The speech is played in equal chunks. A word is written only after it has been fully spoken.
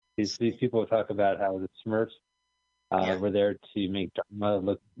These people talk about how the Smurfs were there to make Dharma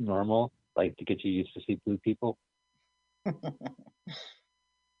look normal, like to get you used to see blue people.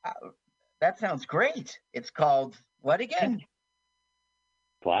 That sounds great. It's called what again?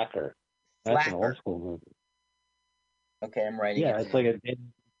 Slacker. That's an old school movie. Okay, I'm writing it. Yeah, it's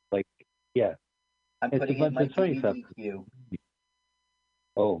like yeah. I'm putting it in my DVD queue.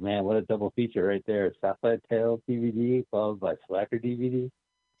 Oh man, what a double feature right there! Southland Tales DVD followed by Slacker DVD.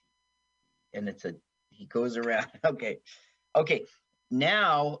 And he goes around. Okay.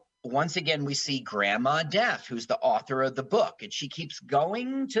 Now, once again, we see Grandma Deaf, who's the author of the book, and she keeps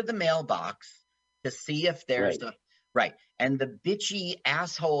going to the mailbox to see if there's right. And the bitchy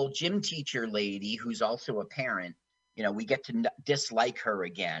asshole gym teacher lady, who's also a parent, we get to dislike her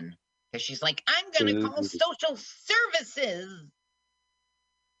again because she's like, I'm going to call social services.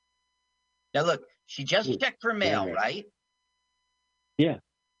 Now, look, she just checked her mail, right? Yeah.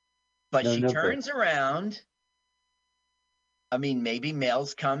 But she turns around. I mean, maybe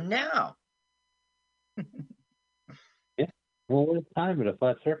mails come now. Yeah. Well, what is time in a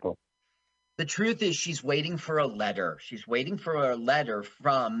flat circle? The truth is she's waiting for a letter. She's waiting for a letter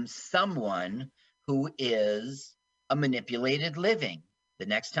from someone who is a manipulated living. The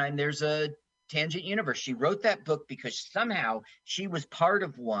next time there's a tangent universe, she wrote that book because somehow she was part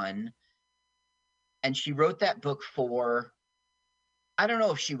of one. And she wrote that book for, I don't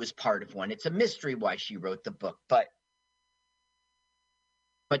know if she was part of one. It's a mystery why she wrote the book, but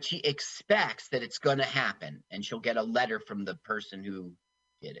she expects that it's going to happen, and she'll get a letter from the person who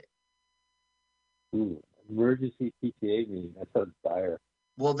did it. Ooh, emergency PTA meeting. That sounds dire.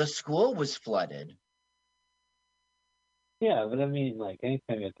 Well, the school was flooded. Yeah, but I mean, like,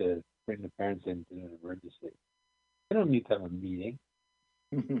 anytime you have to bring the parents in to an emergency, they don't need to have a meeting.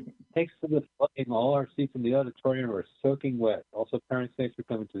 Thanks to the flooding, all our seats in the auditorium are soaking wet. Also, parents, thanks for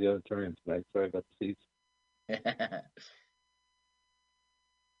coming to the auditorium tonight. Sorry about the seats.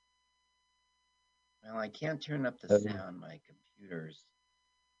 Well, I can't turn up the sound. My computer's.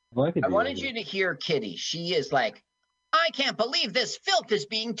 Well, I wanted you to hear Kitty. She is like, I can't believe this filth is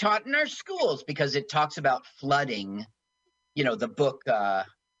being taught in our schools, because it talks about flooding. The book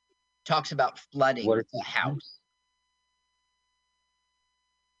talks about flooding the house.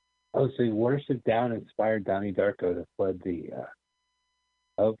 Oh, so Worship Down inspired Donnie Darko to flood the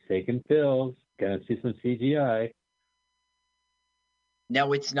taking pills. Gonna see some CGI.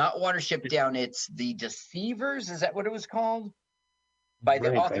 No, it's not Watership Down. It's The Deceivers. Is that what it was called? By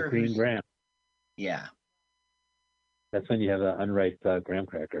the author. By Green Graham. Yeah. That's when you have an unripe graham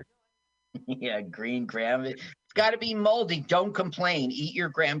cracker. Yeah, Green Graham. It's got to be moldy. Don't complain. Eat your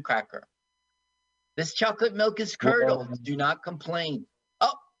graham cracker. This chocolate milk is curdled. Do not complain.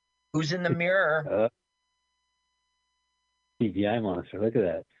 Oh, who's in the mirror? CGI monster. Look at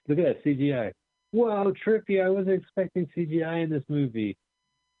that. Look at that CGI. Wow, trippy. I wasn't expecting CGI in this movie.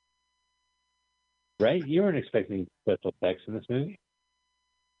 Right? You weren't expecting special effects in this movie?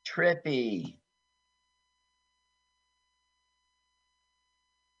 Trippy.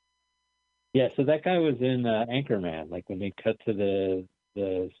 Yeah, so that guy was in Anchorman, like when they cut to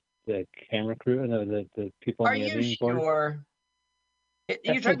the camera crew and the people on the editing board. Are you sure?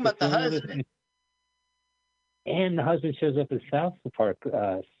 You're talking about the husband. And the husband shows up in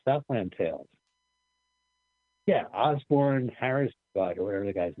Southland Tales. Yeah, Osborne Harris Bud, or whatever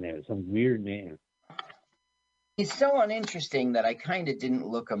the guy's name is, some weird name. He's so uninteresting that I kind of didn't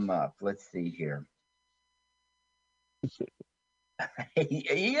look him up. Let's see here.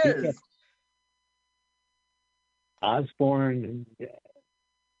 He is. Osborne,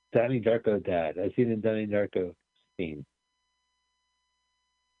 Donnie Darko dad. I've seen the Donnie Darko scene.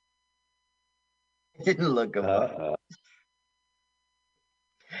 I didn't look him up.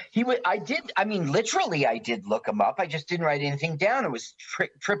 Literally, I did look him up. I just didn't write anything down. It was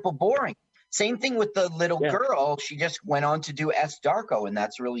triple boring. Same thing with the little girl. She just went on to do S. Darko, and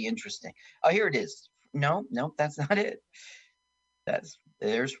that's really interesting. Oh, here it is. No, that's not it.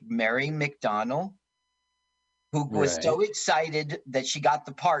 There's Mary McDonnell, who was so excited that she got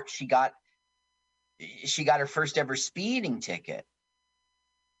the part. She got her first ever speeding ticket.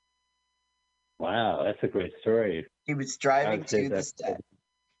 Wow, that's a great story. She was driving to the set.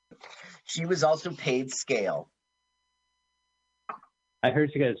 She was also paid scale. I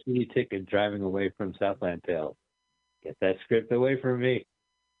heard she got a speeding ticket driving away from Southland Tales. Get that script away from me.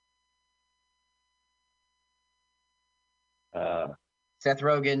 Seth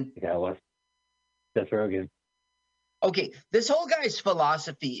Rogen. Yeah, Seth Rogen. Okay, this whole guy's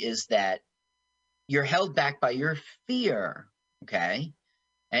philosophy is that you're held back by your fear, okay?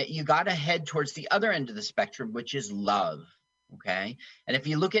 You got to head towards the other end of the spectrum, which is love, Okay. And if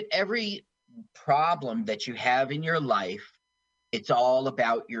you look at every problem that you have in your life, it's all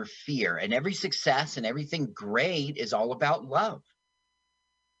about your fear. And every success and everything great is all about love.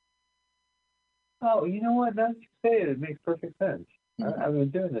 Oh, you know what? Now that you say it, it makes perfect sense. I've been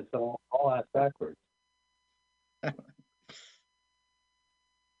doing this all ass backwards.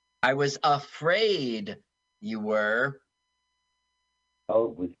 I was afraid you were. Oh,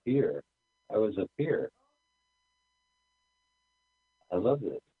 it was fear. I was a fear. I love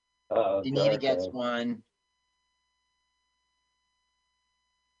this. Anita Sorry, gets guys. one.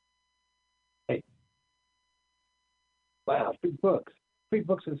 Hey, wow, free books. Free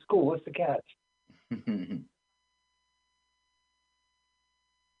books in school. What's the catch?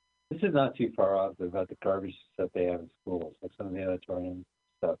 This is not too far off about the garbage stuff they have in schools, like some of the auditorium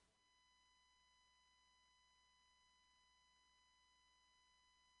stuff.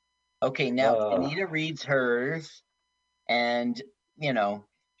 Okay, now Anita reads hers, and, you know,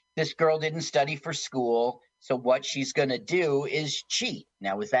 this girl didn't study for school, so what she's going to do is cheat.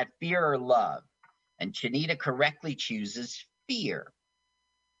 Now, is that fear or love? And Chanita correctly chooses fear.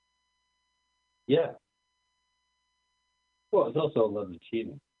 Yeah. Well, it's also a love of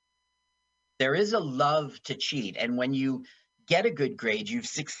cheating. There is a love to cheat, and when you get a good grade, you've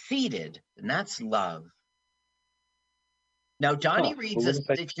succeeded, and that's love. Now, Donnie reads a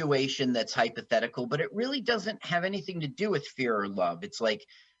situation that's hypothetical, but it really doesn't have anything to do with fear or love. It's like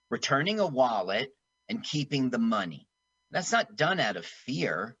returning a wallet and keeping the money. That's not done out of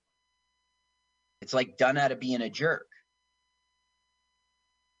fear. It's like done out of being a jerk.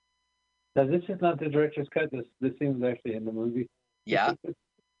 Now, this is not the director's cut. This scene was actually in the movie. Yeah.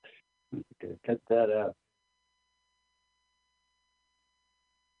 Okay, cut that out.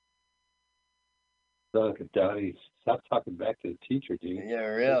 Look at Donnie. Stop talking back to the teacher, dude. Yeah,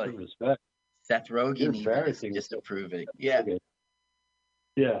 really. Some respect. Seth Rogen even is disapproving. Yeah. Okay.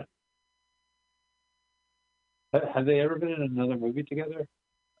 Yeah. Have they ever been in another movie together?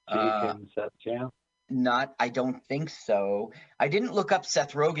 Jake and Seth Jam? Not, I don't think so. I didn't look up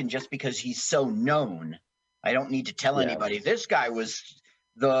Seth Rogen just because he's so known. I don't need to tell anybody, this guy was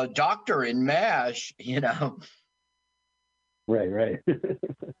the doctor in MASH, you know. Right.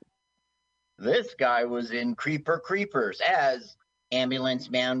 This guy was in Creepers as Ambulance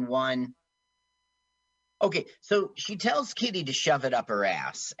Man 1. Okay, so she tells Kitty to shove it up her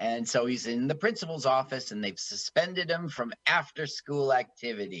ass. And so he's in the principal's office and they've suspended him from after-school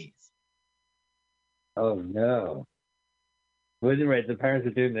activities. Oh, no. Wasn't right. The parents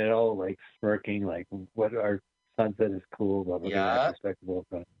are doing it all like smirking, like what our son said is cool, but we're going to act respectable.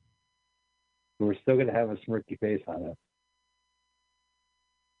 But we're still going to have a smirky face on us.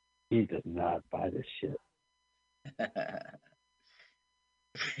 He does not buy this shit.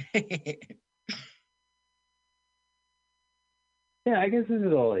 Yeah, I guess this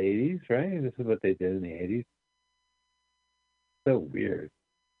is all 80s, right? This is what they did in the 80s. So weird.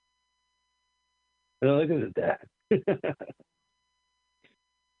 But look at his dad.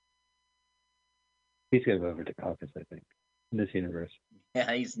 He's going to vote for Dukakis, I think, in this universe.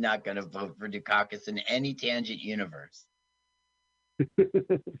 Yeah, he's not going to vote for Dukakis in any tangent universe.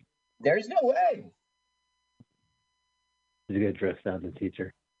 There's no way. He's going to dress down the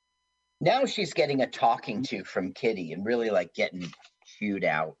teacher. Now she's getting a talking to from Kitty and really like getting chewed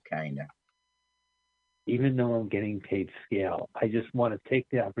out, kind of. Even though I'm getting paid scale, I just want to take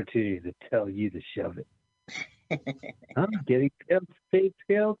the opportunity to tell you to shove it. I'm getting paid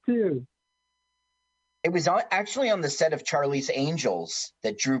scale too. It was actually on the set of Charlie's Angels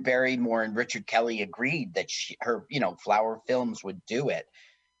that Drew Barrymore and Richard Kelly agreed that her Flower Films would do it.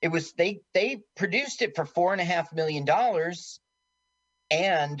 It was they produced it for $4.5 million,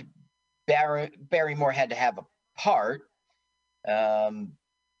 and Barrymore had to have a part.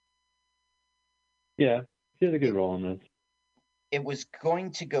 Yeah, she had a good role in this. It was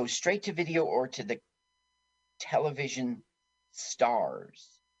going to go straight to video or to the television stars.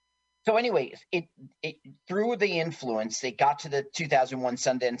 So anyway, it through the influence, it got to the 2001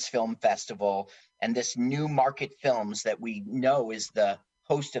 Sundance Film Festival, and this New Market Films that we know is the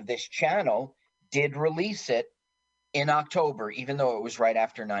host of this channel did release it in October, even though it was right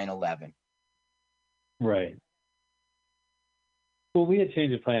after 9/11. Right. Well, we had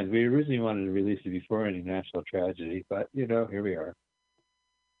changed of plans. We originally wanted to release it before any national tragedy, but, here we are.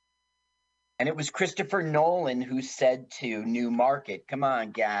 And it was Christopher Nolan who said to New Market, come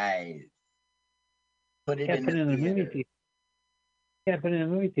on, guys. Put it in the theater. Yeah, put it in a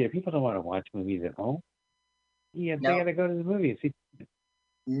movie theater. People don't want to watch movies at home. Yeah, they got to go to the movies.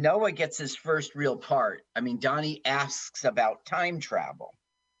 Noah gets his first real part. I mean, Donnie asks about time travel.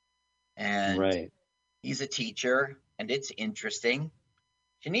 And he's a teacher. and it's interesting.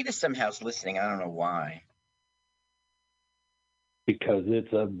 Janita somehow's listening. I don't know why. Because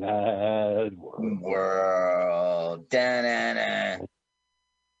it's a mad world. Da-na-na.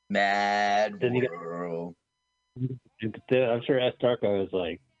 Mad world. I'm sure Astarco was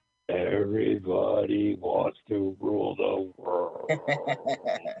like, everybody wants to rule the world.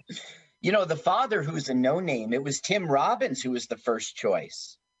 You know, the father, who's a no-name, it was Tim Robbins who was the first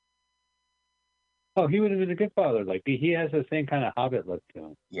choice. Oh, he would have been a good father. Like, he has the same kind of Hobbit look to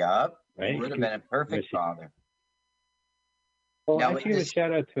him. Yep. Right? He would have been a perfect father. Well, now, I should give a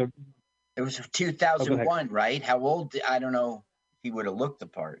shout out to him. It was 2001, right? How old? I don't know if he would have looked the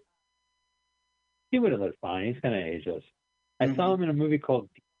part. He would have looked fine. He's kind of ageless. I saw him in a movie called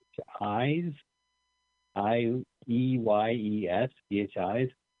Eyes, Eyes, Eyes,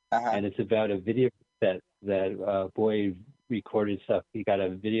 and it's about a video set that a boy recorded stuff. He got a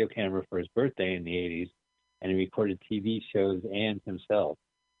video camera for his birthday in the 80s, and he recorded TV shows and himself.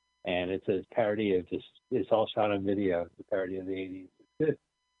 And it's a parody of just, it's all shot on video. It's a parody of the 80s. It's good.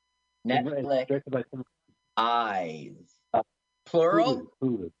 Netflix. Directed by Eyes. Plural?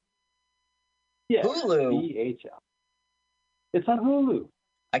 Hulu. Yeah. Hulu. VHI. It's on Hulu.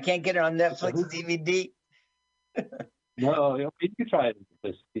 I can't get it on Netflix DVD. No, you can try it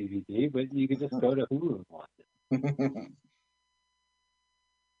with DVD, but you can just go to Hulu and watch it.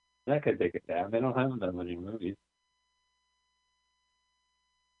 That could take it down. They don't have that many movies.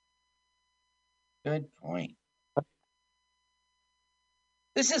 Good point.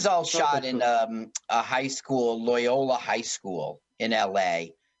 This is all shot in a high school, Loyola High School in LA.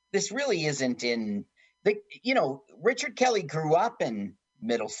 This really isn't in the, you know, Richard Kelly grew up in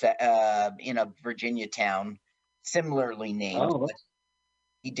Middlesex, in a Virginia town, similarly named, but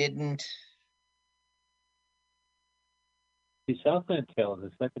he didn't. The Southland Tale in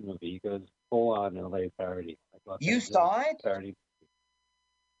the second movie, he goes full on LA parody. Like you saw it? Parody.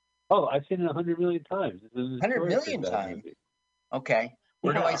 Oh, I've seen it 100 million times. 100 million times. Movie. Okay.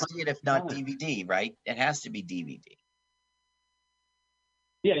 Where do I see it if not DVD, right? It has to be DVD.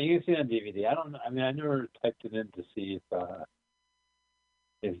 Yeah, you can see it on DVD. I mean, I never typed it in to see if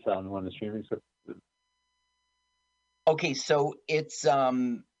it's on one of the streaming services. Okay, so it's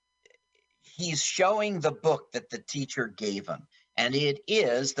he's showing the book that the teacher gave him, and it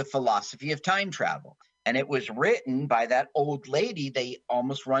is The Philosophy of Time Travel. And it was written by that old lady they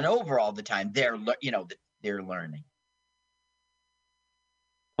almost run over all the time. They're learning.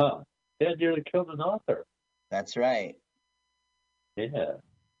 Huh. They nearly killed an author. That's right. Yeah.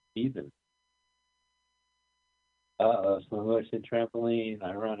 Even. Slow motion trampoline,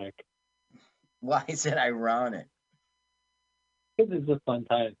 ironic. Why is it ironic? Because it's a fun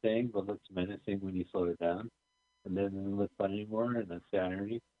time thing, but looks menacing when you slow it down. And then it doesn't look fun anymore, and that's the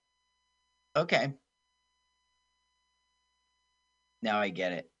irony. Okay. Now I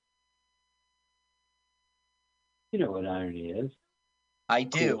get it. You know what irony is. I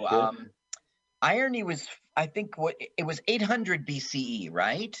do. Irony was, I think, it was 800 BCE,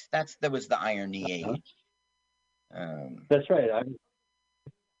 right? That was the irony age. That's right.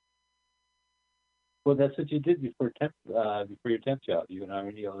 Well, that's what you did before your temp job. You and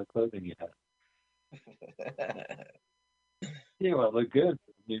irony all the clothing you had. Yeah, well, look good.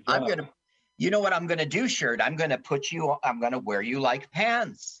 You know what I'm gonna do, Shirt? I'm gonna wear you like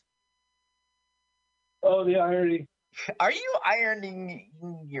pants. Oh, the irony. Are you ironing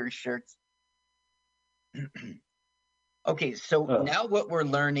your shirts? Okay, so now what we're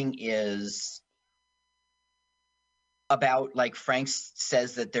learning is about, like, Frank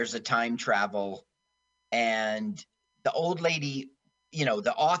says that there's a time travel, and the old lady, you know,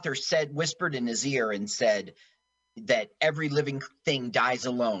 the author whispered in his ear and said that every living thing dies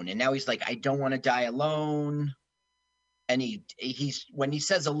alone. And now he's like, I don't want to die alone. And he's when he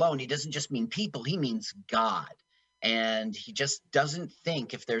says alone, he doesn't just mean people, he means God. And he just doesn't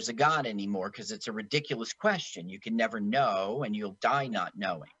think if there's a God anymore, because it's a ridiculous question. You can never know, and you'll die not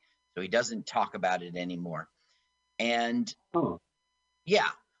knowing. So he doesn't talk about it anymore. And yeah,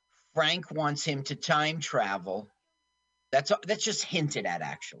 Frank wants him to time travel. That's just hinted at,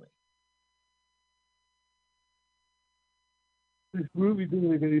 actually. This movie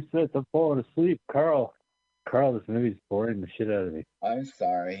doesn't make any sense. I'm falling asleep. Carl, this movie's boring the shit out of me. I'm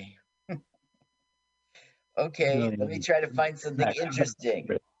sorry. Okay, let me try to find something interesting.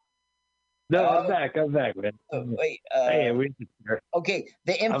 No, I'm back, man. Wait. Okay,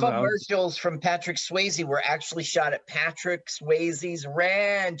 the infomercials from Patrick Swayze were actually shot at Patrick Swayze's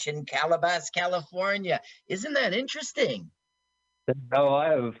ranch in Calabasas, California. Isn't that interesting? No,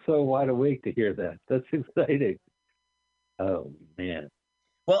 I am so wide awake to hear that. That's exciting. Oh, man.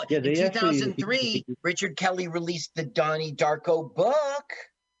 Well, Yeah, in they actually. 2003, Richard Kelly released the Donnie Darko book.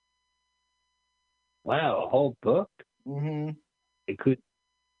 Wow, a whole book. Mm-hmm. It could.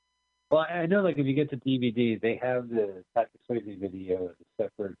 Well, I know, like if you get the DVD, they have the Patrick Swayze video as a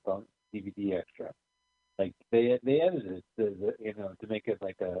separate DVD extra. Like they edited to make it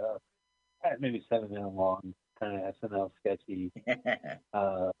like a maybe 7 minute long kind of SNL sketchy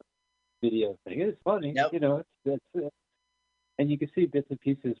video thing. It's funny, Nope. and you can see bits and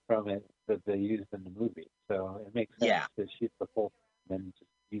pieces from it that they used in the movie. So it makes sense Yeah. to shoot the whole thing and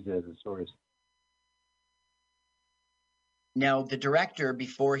just use it as a source. Now, the director,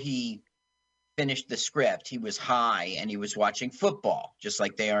 before he finished the script, he was high and he was watching football, just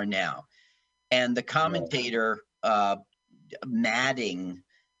like they are now. And the commentator, Madding,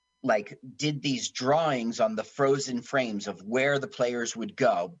 like did these drawings on the frozen frames of where the players would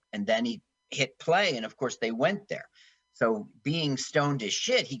go. And then he hit play. And of course, they went there. So being stoned as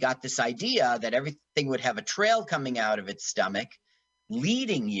shit, he got this idea that everything would have a trail coming out of its stomach,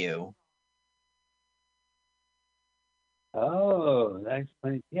 leading you. Oh, that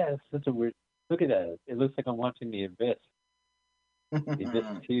explains. Yeah, it's such a weird. Look at that. It looks like I'm watching The Abyss. The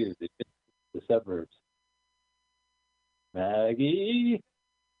Abyss 2, the suburbs. Maggie.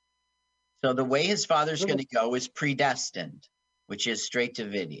 So the way his father's going to go is predestined, which is straight to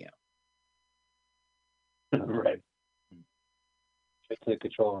video. Right. Straight to the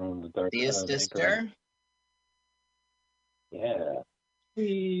control room, the dark. See his sister? Yeah.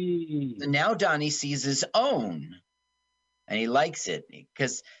 So now Donnie sees his own, and he likes it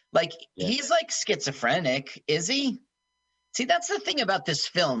because, like, he's like schizophrenic, is he? See, that's the thing about this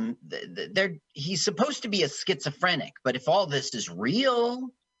film. He's supposed to be a schizophrenic, but if all this is real,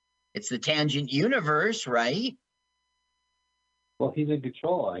 it's the tangent universe, right? Well, he's in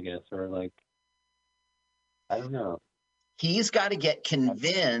control, I guess, or like, I don't know. He's got to get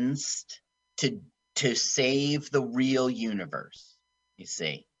convinced to save the real universe. You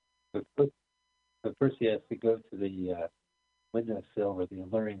see. But first he has to go to the windowsill where the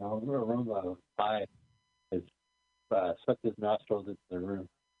alluring aroma of pie has sucked his nostrils into the room.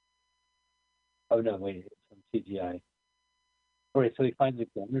 Oh no, wait, it's some CGI. All right, so he finds a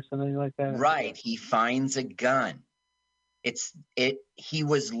gun or something like that? Right, he finds a gun. He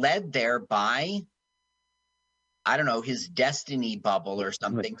was led there by, I don't know, his destiny bubble or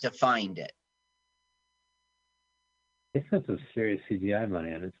something to find it. They spent some serious CGI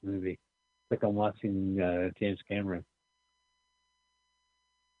money on this movie. It's like I'm watching James Cameron.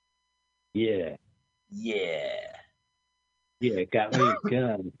 Yeah. Yeah. Yeah, got me a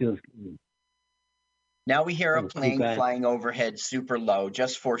gun. It feels good. Now we hear a plane flying overhead super low,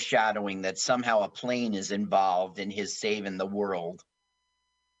 just foreshadowing that somehow a plane is involved in his saving the world.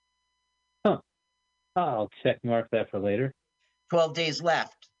 Huh. I'll check mark that for later. 12 days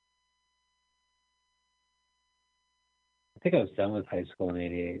left. I think I was done with high school in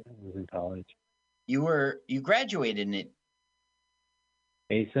 '88. I was in college. You graduated in it.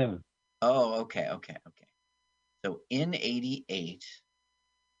 87. Oh, okay. So in 88,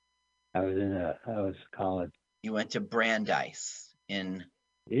 I was college. you went to Brandeis in.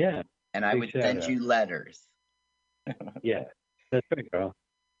 Yeah. And I would send you letters. Yeah, that's right, girl.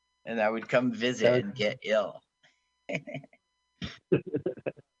 And I would come visit and get ill.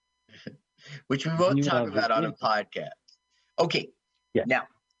 Which we won't talk about on a podcast. Okay. Yeah. Now,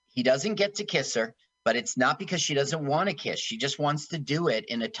 he doesn't get to kiss her, but it's not because she doesn't want to kiss. She just wants to do it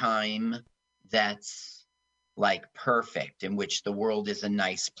in a time that's like perfect, in which the world is a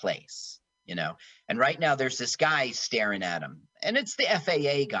nice place, you know. And right now there's this guy staring at him. And it's the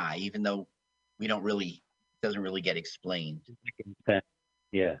FAA guy, even though doesn't really get explained.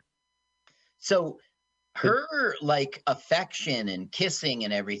 Yeah. So her like affection and kissing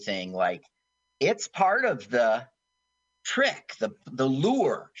and everything, like it's part of the trick, the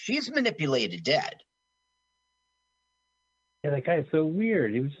lure. She's manipulated dead. Yeah, that guy's so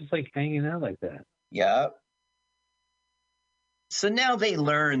weird. He was just like hanging out like that. Yeah. So now they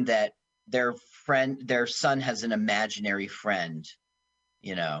learn that their son has an imaginary friend,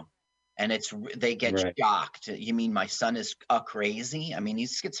 you know, and they get shocked. You mean my son is crazy? I mean,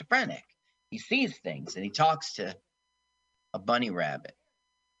 he's schizophrenic. He sees things and he talks to a bunny rabbit.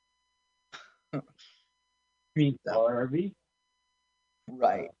 You mean Barbie?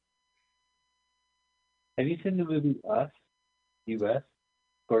 Right. Have you seen the movie Us? U.S.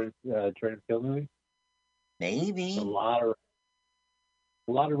 Jordan Peele movie? Maybe. A lot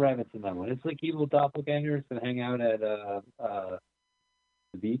of rabbits in that one. It's like evil doppelgangers that hang out at the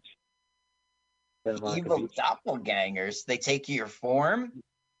beach. Evil doppelgangers. They take your form.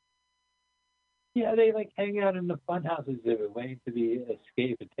 Yeah, they like hang out in the funhouse exhibit, waiting to be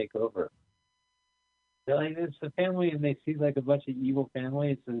escape and take over. They're like it's a family, and they see like a bunch of evil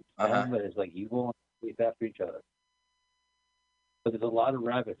families, and it's Uh-huh. them, but it's like evil and chase after each other. But there's a lot of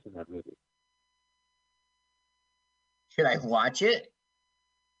rabbits in that movie. Should I watch it?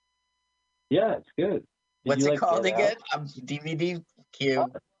 Yeah, it's good. Did What's you it like called Get again? Out? DVD Q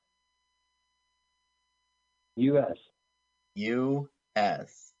U.S.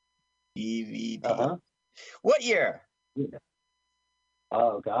 US DVD. Uh-huh. What year? Yeah.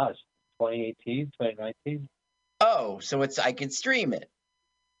 Oh gosh, 2018, 2019. Oh, so it's I can stream it.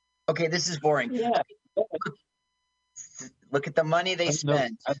 Okay, this is boring. Yeah. Look at the money they No,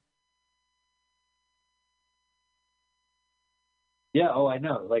 spent. yeah. Oh, I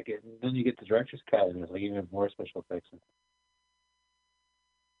know. Like, and then you get the director's cut, and there's like even more special effects.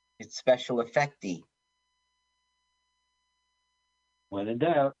 It's special effecty. When in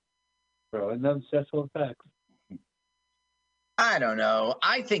doubt, throw in those special effects. I don't know.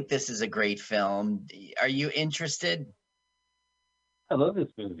 I think this is a great film. Are you interested? I love this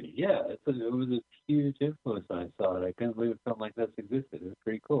movie. Yeah, it was a huge influence when I saw it. I couldn't believe a film like this existed. It was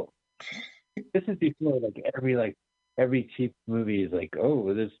pretty cool. This is before every cheap movie is like,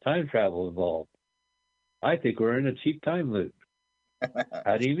 oh, there's time travel involved. I think we're in a cheap time loop.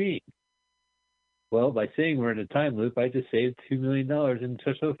 How do you mean? Well, by saying we're in a time loop, I just saved $2 million in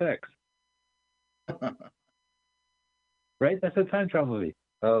special effects. Right? That's a time travel movie.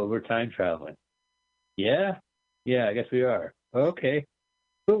 Oh, we're time traveling. Yeah? Yeah, I guess we are. Okay.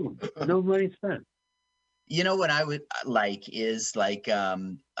 Boom. No money spent. You know what I would like is like a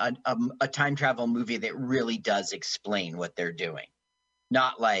time travel movie that really does explain what they're doing.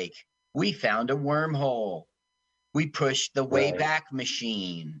 Not like we found a wormhole. We pushed the Right. Wayback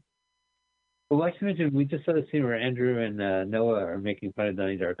Machine. Well, like you mentioned, we just saw the scene where Andrew and Noah are making fun of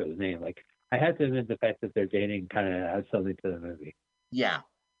Donnie Darko's name. Like, I had to admit the fact that they're dating kind of adds something to the movie. Yeah,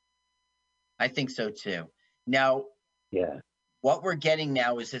 I think so too. Now, Yeah. what we're getting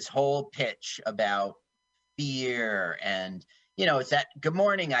now is this whole pitch about fear and, it's that good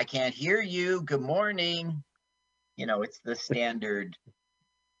morning, I can't hear you. Good morning. It's the standard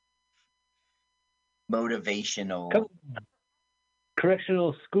motivational. Come on.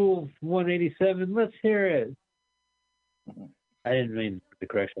 Correctional School 187, let's hear it. I didn't mean the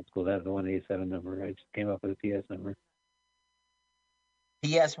correctional school, that was the 187 number. I just came up with a PS number.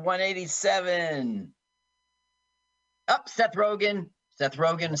 PS 187. Up, Seth Rogen. Seth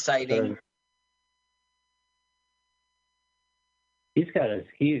Rogen sighting. He's got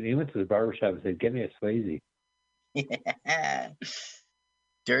he went to the barbershop and said, "Get me a Swayze." Yeah.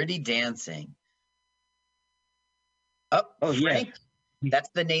 Dirty Dancing. Oh, Frank. Yeah. That's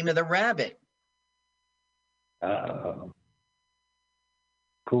the name of the rabbit.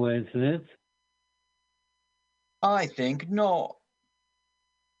 Coincidence? I think no.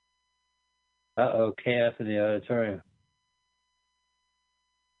 Chaos in the auditorium.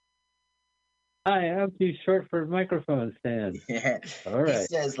 Hi, I'm too short for a microphone stand. Yeah. All right. He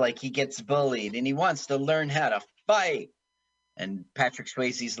says like he gets bullied and he wants to learn how to fight. And Patrick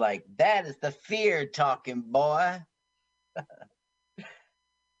Swayze's like, that is the fear talking, boy.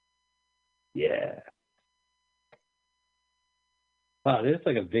 Yeah. Wow, there's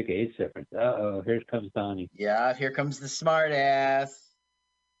like a big age difference. Here comes Donnie. Yeah, here comes the smart ass.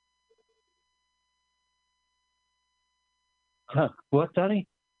 Huh, what, Donnie?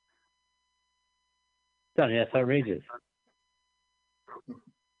 Donnie, that's outrageous.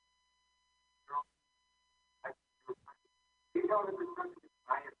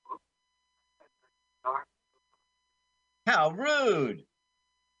 How rude.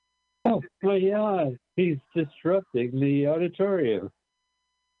 Oh my God, he's disrupting the auditorium.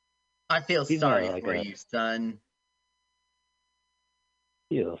 I feel He's sorry not like for a- you, son.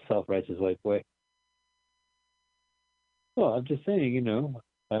 You know, self-righteous white boy. Well, I'm just saying,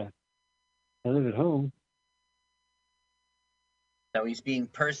 I live at home. So he's being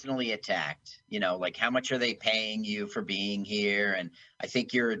personally attacked. Like how much are they paying you for being here? And I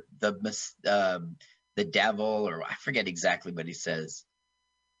think you're the devil, or I forget exactly what he says.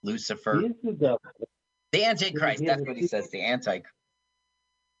 Lucifer. He is the devil. The Antichrist. Yeah, That's what he says. The Antichrist.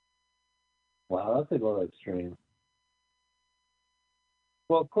 Wow, that's a little extreme.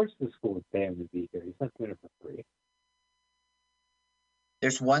 Well, of course the school would pay him to be here. He's not doing it for free.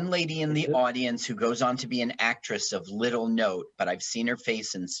 There's one lady in the audience who goes on to be an actress of little note, but I've seen her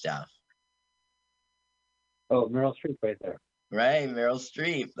face and stuff. Oh, Meryl Streep right there. Right, Meryl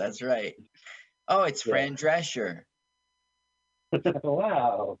Streep. That's right. Oh, it's Fran Drescher.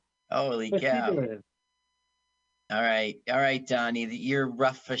 Wow. Holy What's cow. she doing? All right, Donnie. Your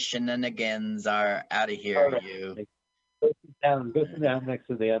rough shenanigans are out of here. All right. You. Like, go sit down next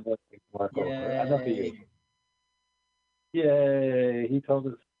to the unlucky Mark over. Enough of you. Yay. Yay! He told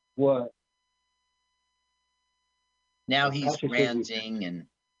us what. Now Well, he's Patrick says ranting, and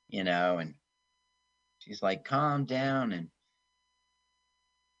and she's like, "Calm down," and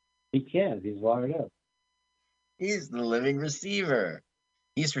he can't. He's wired up. he's the living receiver.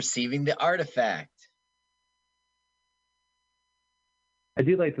 He's receiving the artifact. I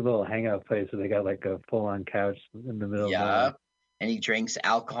do like the little hangout place where they got like a full-on couch in the middle of nowhere. Yup. And he drinks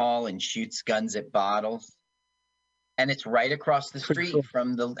alcohol and shoots guns at bottles. And it's right across the Pretty street cool.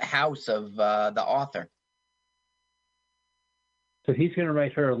 from the house of the author. So he's gonna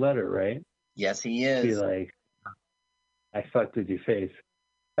write her a letter, right? Yes, he Be is. like, I fucked with your face.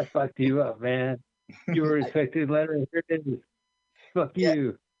 I fucked you up, man. You were expecting a letter. Here it is. Fuck Yeah.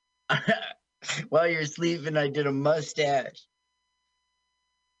 you. While you're sleeping, I did a mustache.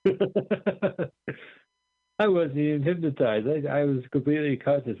 I wasn't even hypnotized. I was completely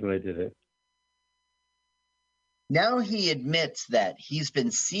conscious when I did it. Now he admits that he's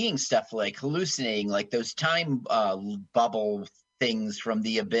been seeing stuff like hallucinating, like those time bubble things from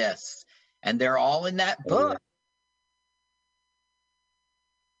the abyss. And they're all in that book.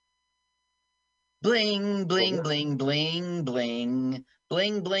 Bling, bling, bling, bling, bling,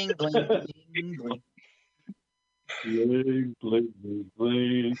 bling, bling, bling, bling, bling. Bling, bling, bling,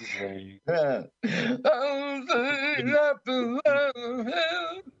 bling.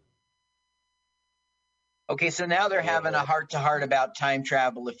 Okay, so now they're having a heart-to-heart about time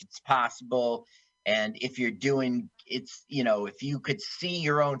travel, if it's possible, and if you're doing it's, if you could see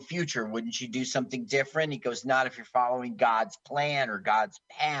your own future, wouldn't you do something different? He goes, not if you're following God's plan or God's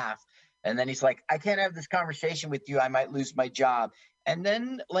path. And then he's like, I can't have this conversation with you. I might lose my job. And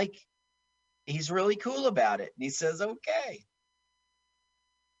then, like, he's really cool about it. And he says, okay.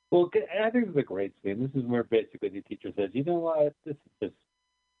 Well, I think this is a great scene. This is where basically the teacher says, you know what? This is just,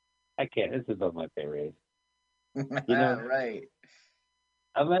 I can't. This is above my pay raise. Right.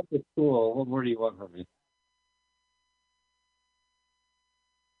 I'm at the school. What more do you want from me?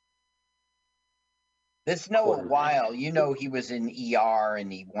 This Noah Weil, he was in ER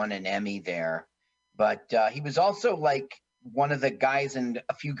and he won an Emmy there. But he was also like one of the guys in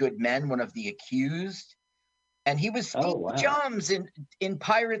A Few Good Men, one of the accused. And he was Steve Jobs in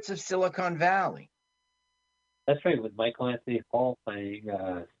Pirates of Silicon Valley. That's right, with Michael Anthony Hall playing.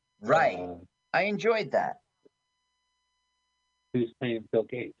 Right. I enjoyed that. Who's playing Bill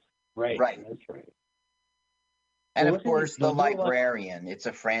Gates? Right. That's right. And of course, The Librarian. It's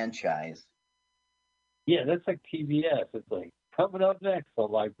a franchise. Yeah, that's like TBS. It's like, coming up next, The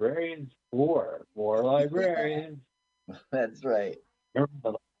Librarians 4. More librarians. That's right. Remember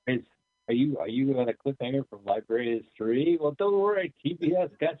The Librarians? Are you on a cliffhanger from Librarians 3? Well, don't worry, TBS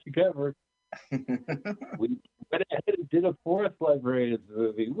got you covered. We went ahead and did a 4th Librarians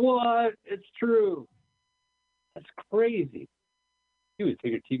movie. What? It's true. That's crazy. You would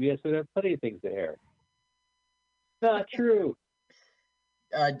figure TBS would have plenty of things to air. Not true.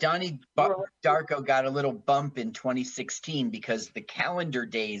 Donnie Darko got a little bump in 2016 because the calendar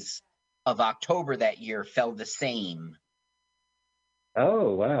days of October that year fell the same.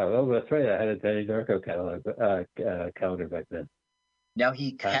 Oh, wow. Oh, that's right. I had a Donnie Darko calendar back then. Now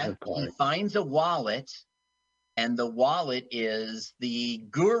he finds a wallet, and the wallet is the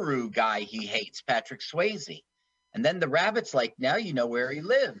guru guy he hates, Patrick Swayze. And then the rabbit's like, now you know where he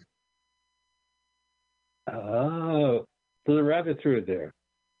lived. Oh, so the rabbit threw it there.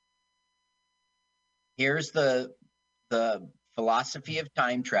 Here's the philosophy of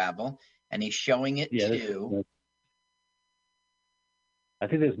time travel, and he's showing it to. I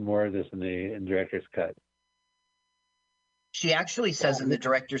think there's more of this in the director's cut. She actually says in the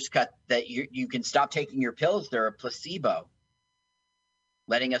director's cut that you can stop taking your pills. They're a placebo.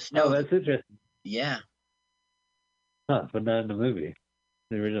 Letting us know. Oh, that's interesting. Yeah. Huh, but not in the movie.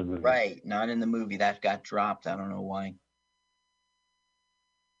 The original movie. Right, not in the movie. That got dropped. I don't know why.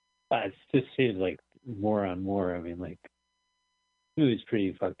 It just seems like more on more. I mean, like, the movie's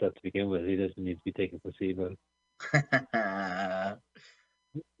pretty fucked up to begin with. He doesn't need to be taking placebo.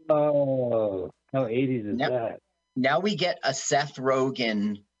 Oh, how 80s is that? Now we get a Seth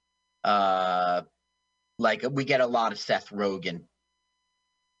Rogen, we get a lot of Seth Rogen.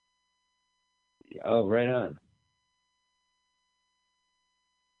 Oh, right on.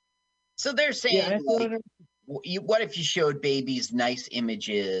 So they're saying, what if you showed babies nice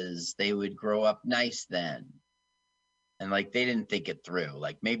images? They would grow up nice then. And they didn't think it through.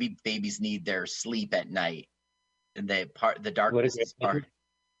 Like maybe babies need their sleep at night. And the darkness is part.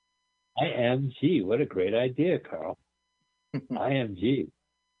 IMG. What a great idea, Carl. IMG.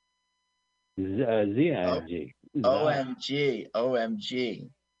 ZIMG. OMG. OMG.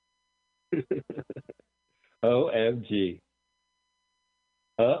 OMG.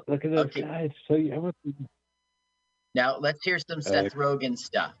 Oh, look at those Okay. guys. So you Now let's hear some Seth Rogen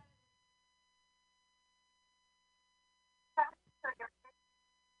stuff.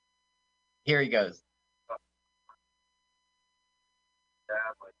 Here he goes.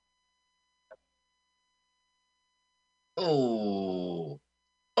 Oh,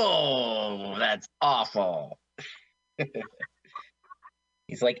 oh, that's awful.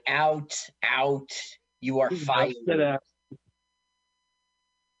 He's like, out, you are fired.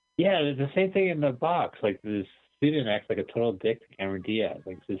 Yeah, it's the same thing in the box. Like the student acts like a total dick to Cameron Diaz.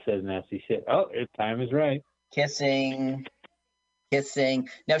 Like just says nasty shit. Oh, time is right. Kissing.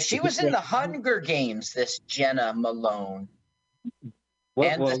 Now she was in the Hunger Games. This Jenna Malone.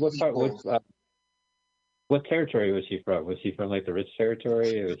 What territory was she from? Was she from like the rich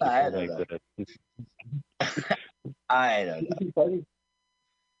territory? Or was she I from don't like know. the I don't know.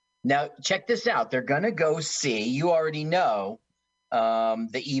 Now check this out. They're gonna go see. You already know,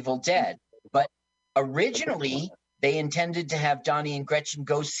 The Evil Dead, but originally they intended to have Donnie and Gretchen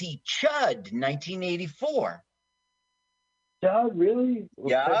go see Chud, 1984. Chud, really?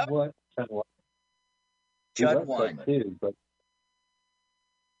 Yeah. What? Chud 1 too, but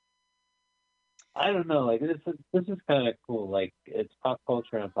I don't know. Like this is kind of cool. Like it's pop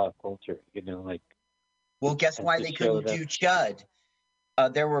culture and pop culture. You know, like. Well, guess why they couldn't do Chud?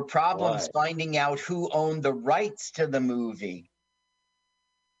 There were problems finding out who owned the rights to the movie.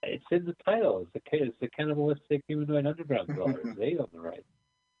 It's in the title. It's the cannibalistic humanoid underground dwellers. They own the rights.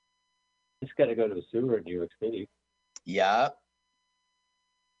 Just got to go to the sewer in New York City. Yeah.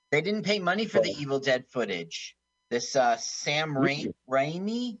 They didn't pay money for the Evil Dead footage. This Sam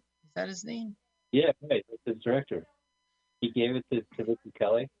Raimi, is that his name? Yeah, right. That's the director. He gave it to Ricky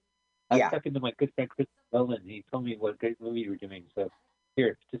Kelly. I was talking to my good friend Chris Nolan. He told me what great movie you were doing. So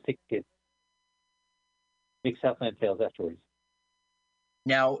here, just take it. Make Southland Tales afterwards.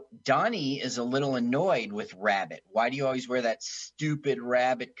 Now, Donnie is a little annoyed with Rabbit. Why do you always wear that stupid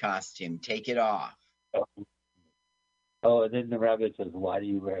rabbit costume? Take it off. Oh, and then the rabbit says, "Why do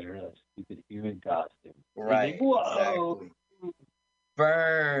you wear a stupid human costume?" Right. Like, whoa!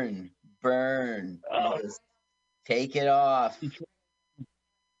 Exactly. Burn. Goes, take it off.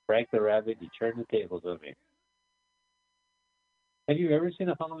 Frank the Rabbit, you turn the tables on me. Have you ever seen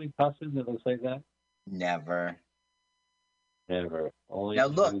a Halloween costume that looks like that? Never. Only now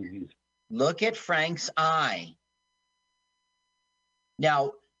movies. Look at Frank's eye.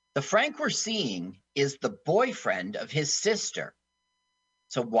 Now, the Frank we're seeing is the boyfriend of his sister.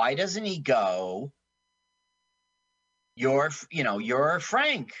 So why doesn't he go, you're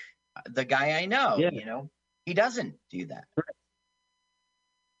Frank, the guy I know, He doesn't do that.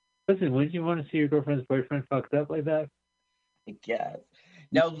 Listen, wouldn't you want to see your girlfriend's boyfriend fucked up like that? I guess.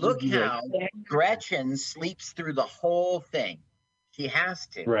 Now look how Gretchen sleeps through the whole thing. She has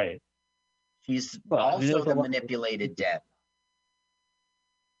to. Right. She's also the manipulated dead.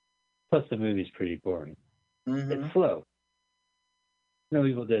 Plus the movie's pretty boring. Mm-hmm. It's slow. No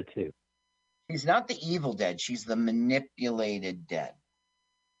Evil Dead 2. She's not the Evil Dead. She's the manipulated dead.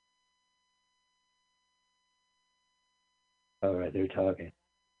 All right, they're talking.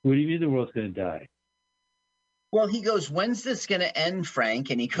 What do you mean the world's going to die? Well, he goes, when's this going to end,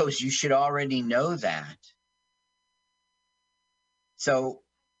 Frank? And he goes, you should already know that. So,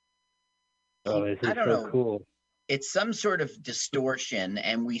 this is so cool. It's some sort of distortion,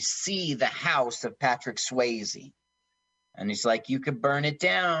 and we see the house of Patrick Swayze. And he's like, you could burn it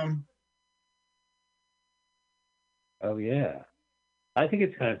down. Oh, yeah. I think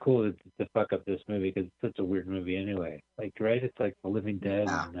it's kind of cool to fuck up this movie because it's such a weird movie anyway. Like, right? It's like The Living Dead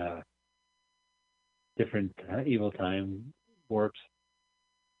and different evil time warps.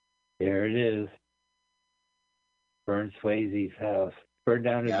 There it is. Burn Swayze's house. Burn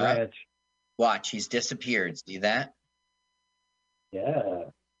down his ranch. Watch, he's disappeared. See that? Yeah.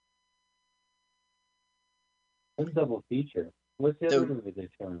 It's a double feature. What's the other movie they're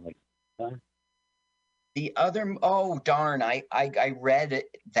showing? Like, the other, oh darn! I read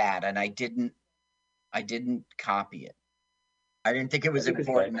that and I didn't copy it. I didn't think it was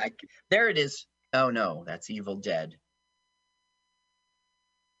important. There it is. Oh no, that's Evil Dead.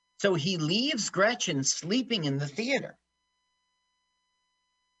 So he leaves Gretchen sleeping in the theater.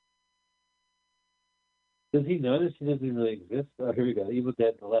 Does he know that she doesn't really exist? Oh, here we go. Evil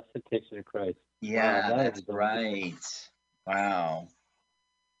Dead, The Last Temptation of Christ. Yeah, that's right. Wow.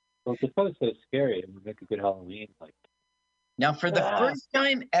 Well, it's supposed to be scary and make a good Halloween. Now, for the first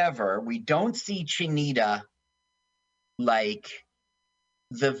time ever, we don't see Chinita like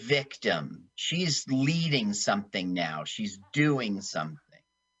the victim. She's leading something now. She's doing something.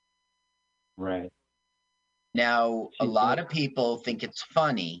 Right. Now, a She's lot like, of people think it's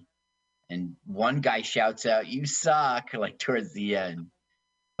funny, and one guy shouts out, "You suck," like towards the end.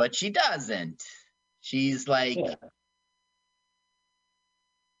 But she doesn't. She's like, yeah.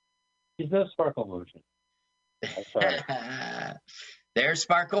 She's no sparkle motion. I'm sorry. there's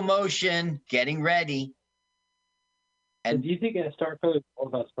Sparkle Motion getting ready. So And do you think a star code is all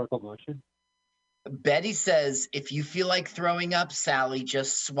about sparkle motion? Betty says, if you feel like throwing up, Sally,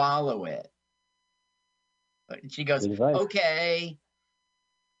 just swallow it. And she goes, Good advice. okay.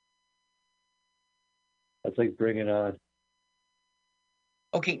 That's like Bring It On.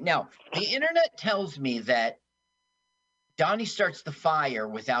 Okay, now, the internet tells me that Donnie starts the fire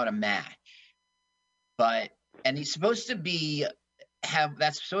without a match. And he's supposed to be,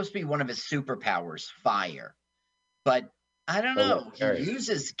 that's supposed to be one of his superpowers, fire. But I don't know. He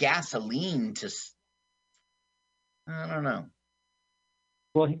uses gasoline to, I don't know.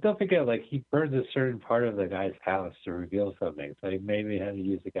 Well, don't forget, like, he burns a certain part of the guy's house to reveal something. So he maybe had to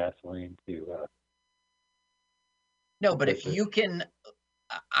use the gasoline to. No, but if you can,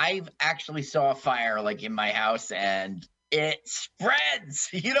 I've actually saw a fire like in my house and it spreads.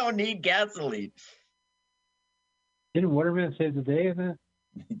 You don't need gasoline. Didn't Waterman save the day in that?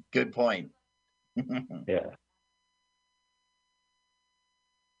 Good point. Yeah.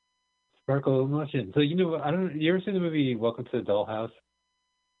 Sparkle motion. So I don't. You ever seen the movie Welcome to the Dollhouse?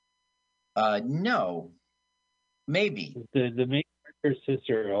 No, maybe. The main character's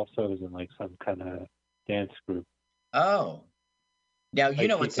sister also was in like some kind of dance group. Oh, now you Like,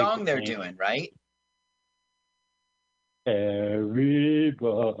 know what song they're doing, right? Everybody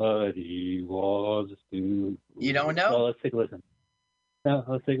wants to. You don't know? Well, let's take a listen. No,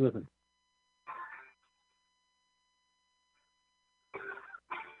 let's take a listen.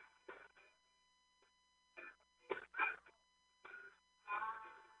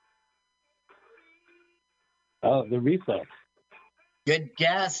 Oh, the Reflex. Good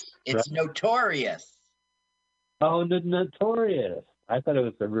guess. It's Right. Notorious. Oh, the Notorious. I thought it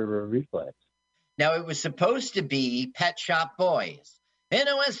was the River Reflex. Now, it was supposed to be Pet Shop Boys in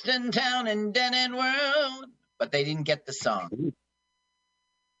a western town in dead end world, but they didn't get the song.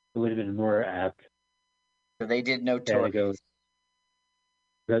 It would have been more apt. So they did Notorious.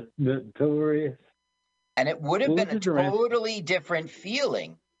 That's Notorious. And it would have been a totally different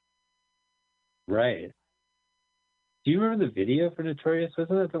feeling. Right. Do you remember the video for Notorious?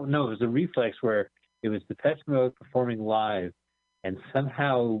 Wasn't it? No, it was a Reflex where it was Depeche Mode performing live, and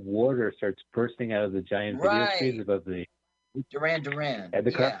somehow water starts bursting out of the giant video screens above the Duran Duran. And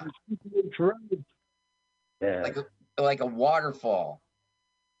the yeah. Like a waterfall.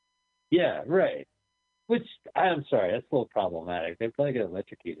 Yeah, right. Which, I'm sorry, that's a little problematic. They probably get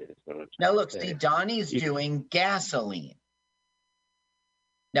electrocuted. Now look, see, Donnie's doing gasoline.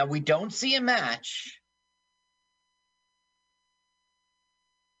 Now we don't see a match.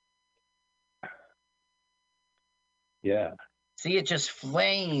 Yeah. See, it just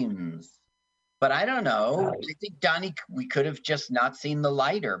flames. But I don't know. I think Donnie, we could have just not seen the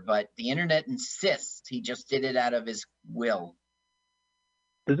lighter, but the internet insists he just did it out of his will.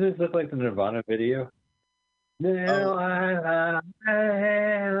 Does this look like the Nirvana video?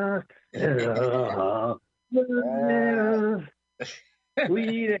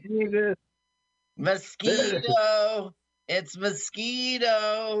 Mosquito. It's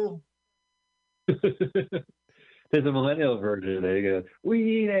Mosquito. There's a millennial version. They go,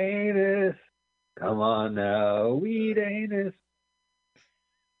 "Weed anus. Come on now, weed anus."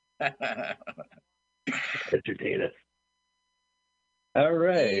 Entertain us. All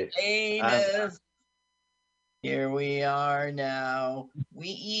right. Eat anus. Here we are now. We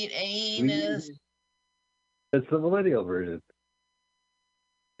eat anus. That's the millennial version.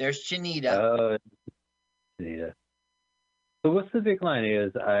 There's Chinita. Oh, Chinita. So what's the big line?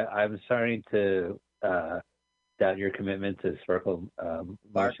 Is I'm starting to doubt your commitment to sparkle motion.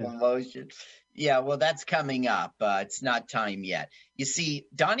 Sparkle motion. Yeah, well, that's coming up. It's not time yet. You see,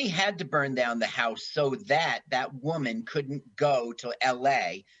 Donnie had to burn down the house so that that woman couldn't go to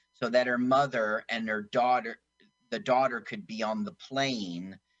L.A. so that her mother and her daughter, the daughter, could be on the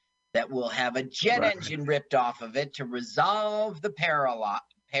plane that will have a jet engine ripped off of it to resolve the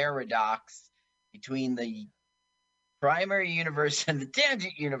paradox between the primary universe and the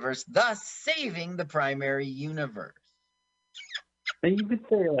tangent universe, thus saving the primary universe. And you could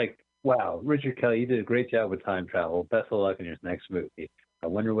say, like, wow, Richard Kelly, you did a great job with time travel. Best of luck in your next movie. I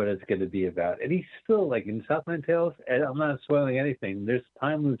wonder what it's going to be about. And he's still, like, in Southland Tales, and I'm not spoiling anything, there's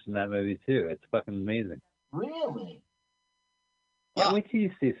time loops in that movie, too. It's fucking amazing. Really? Yeah, Oh, wait till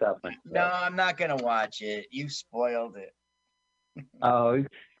you see Southland no, Tales. I'm not going to watch it. You spoiled it. Oh,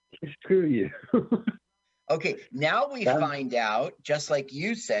 screw you. Okay, now we That, find out, just like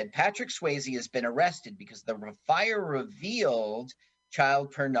you said, Patrick Swayze has been arrested because the fire revealed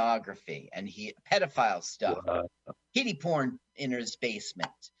child pornography and pedophile stuff. Kiddie porn in his basement.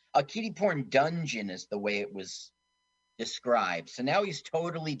 A kiddie porn dungeon is the way it was described. So now he's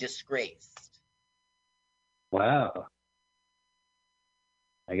totally disgraced. wow.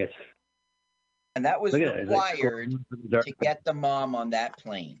 I guess. And that was required like, to get the mom on that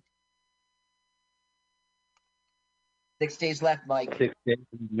plane. 6 days left, Mike. 6 days.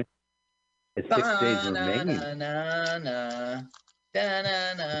 It's 6 days remaining.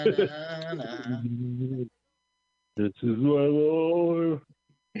 This is my Lord.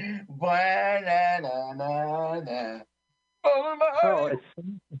 Oh,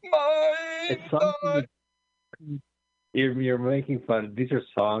 it's something. You're making fun. These are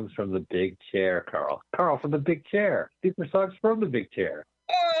songs from The Big Chair, Carl. Carl from The Big Chair. These are songs from The Big Chair.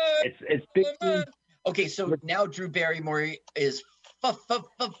 It's big. Okay, so now Drew Barrymore is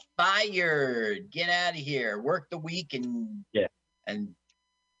fired. Get out of here. Work the week and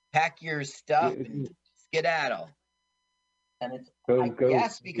pack your stuff and skedaddle. And it's I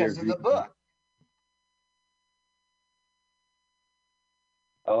guess because of the book.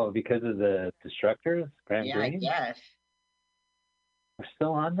 Oh, because of the Destructors? Graham yeah, Greene? I guess. We're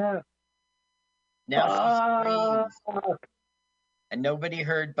still on that? Now she screams. And nobody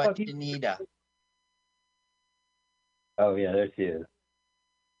heard but Anita. Oh, yeah, there she is.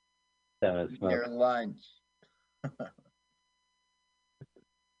 Their lunch.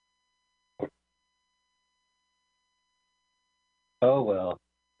 Oh, well.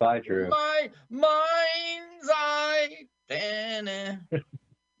 Bye, Drew. My mind's eye.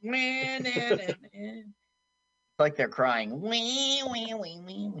 It's like they're crying. Wee, wee, wee,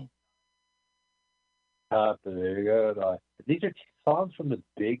 wee, wee. There you go. These are songs from The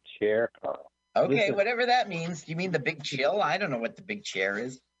Big Chair, Carl. Okay, whatever that means. Do you mean The Big Chill? I don't know what The Big Chair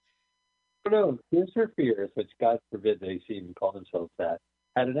is. No, Tears for Fears, which God forbid they even call themselves that,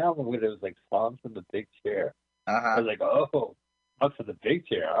 had an album where it was like songs from The Big Chair. I was like, oh, songs from The Big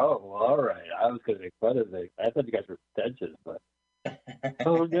Chair. Oh, well, all right. I was going to make fun of it. I thought you guys were pretentious, but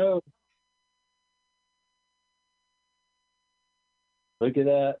oh no. Look at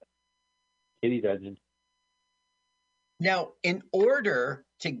that. Kitty Dungeon. Now, in order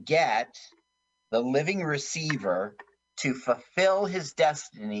to get the living receiver to fulfill his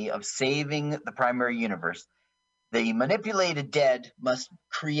destiny of saving the primary universe, the manipulated dead must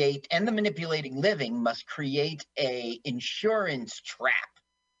create, and the manipulating living must create a insurance trap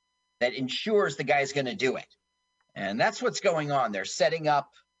that ensures the guy's going to do it. And that's what's going on. They're setting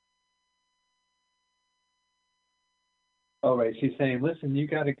up. Oh, right. She's saying, listen, you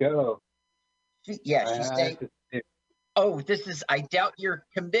got to go. She's saying, oh, I doubt your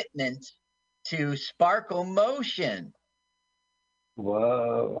commitment to Sparkle Motion.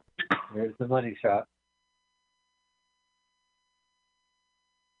 Whoa. There's the money shot.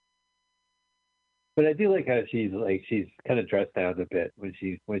 But I do like how she's kind of dressed down a bit when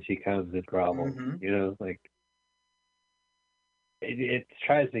she comes and grovels. Mm-hmm. You know, like it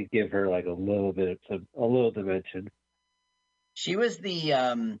tries to give her like a little dimension. She was the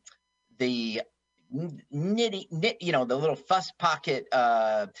little fuss bucket.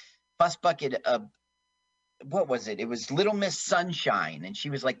 What was it? It was Little Miss Sunshine, and she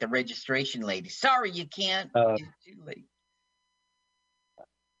was like the registration lady. Sorry, you can't. It's too late.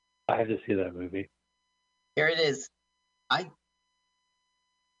 I have to see that movie. Here it is.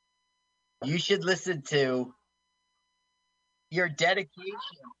 You should listen to your dedication.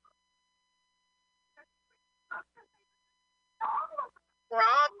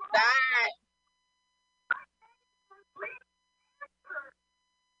 Drop that.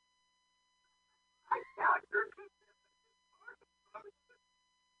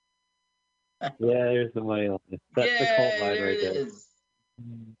 Yeah, there's the money. That's the coal mine right there.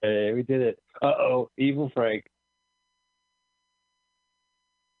 Hey, we did it. Evil Frank.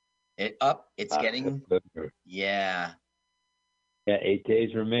 It's getting. Yeah. Yeah, 8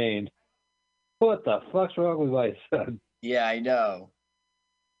 days remain. What the fuck's wrong with my son? Yeah, I know.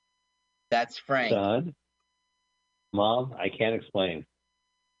 That's Frank. Son? Mom, I can't explain.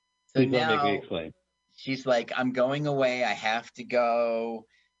 So Please don't make me explain. She's like, I'm going away. I have to go.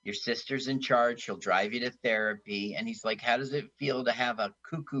 Your sister's in charge. She'll drive you to therapy. And he's like, how does it feel to have a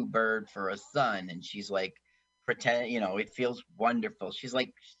cuckoo bird for a son? And she's like, pretend, it feels wonderful. She's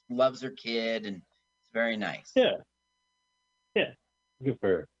like, loves her kid, and it's very nice. Yeah. Yeah. Good for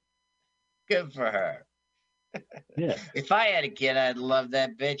her. Good for her. Yeah. If I had a kid, I'd love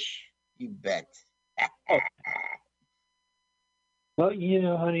that bitch. You bet. Oh. Well,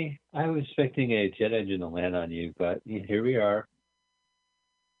 honey, I was expecting a jet engine to land on you, but here we are.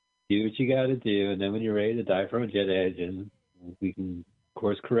 Do what you got to do, and then when you're ready to die from a jet engine, we can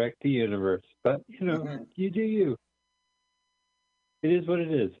course correct the universe. But you do you. It is what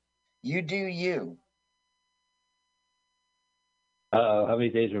it is. You do you. How many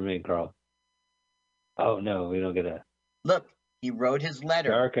days remain, Carl? Oh no, we don't get a Look, he wrote his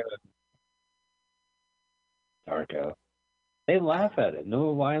letter. Darko. They laugh at it.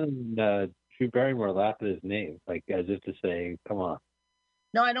 Noah Wyland and Drew Barrymore laugh at his name, like as if to say, "Come on."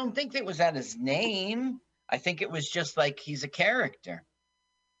 No, I don't think it was at his name. I think it was just like he's a character.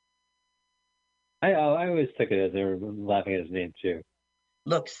 I always took it as they were laughing at his name too.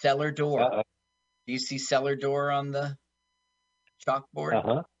 Look, cellar door. Do you see cellar door on the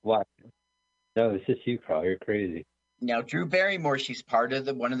chalkboard? What? No, it's just you, Carl. You're crazy. Now, Drew Barrymore, she's part of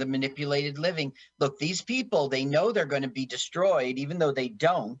one of the manipulated living. Look, these people, they know they're going to be destroyed, even though they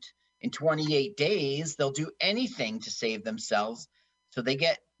don't. In 28 days, they'll do anything to save themselves. So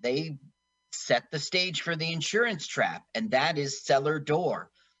they set the stage for the insurance trap, and that is cellar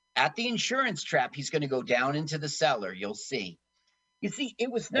door. At the insurance trap, he's going to go down into the cellar. You'll see. You see,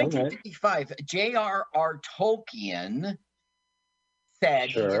 it was 1955. J.R.R. Tolkien said,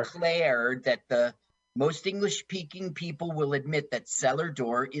 he declared that the most English-speaking people will admit that cellar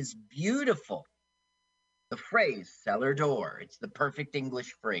door is beautiful. The phrase cellar door, it's the perfect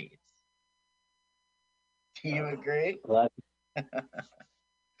English phrase. Do you agree? No,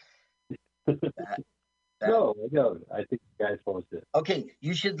 I don't. I think you guys supposed to. Okay,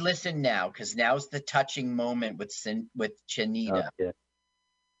 you should listen now, because now's the touching moment with Chanita. Yeah.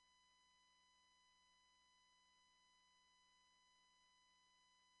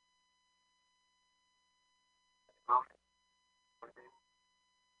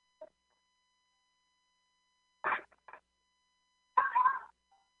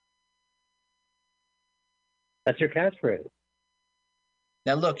 That's your catchphrase.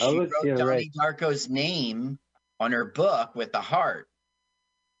 Now look, she wrote Donnie Darko's name on her book with the heart.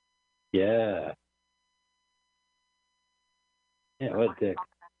 Yeah. Yeah, what a dick.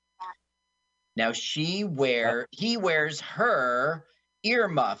 Now he wears her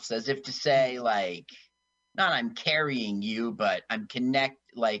earmuffs as if to say, like, not I'm carrying you, but I'm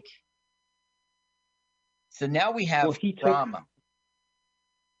like. So now we have drama.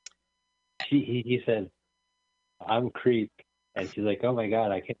 He said, "I'm a creep," and she's like, "Oh my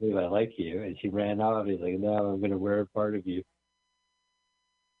God, I can't believe I like you," and she ran off. He's like, "No, I'm going to wear a part of you."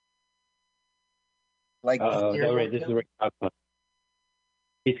 Like, no, right. This is where he talks funny.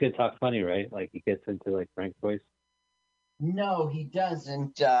 He's going to talk funny, right? Like he gets into like Frank's voice. No, he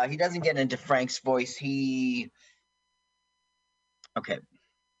doesn't. He doesn't get into Frank's voice. Okay.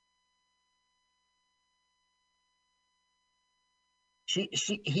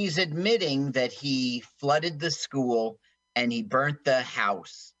 He's admitting that he flooded the school and he burnt the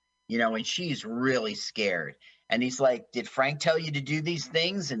house, and she's really scared. And he's like, "Did Frank tell you to do these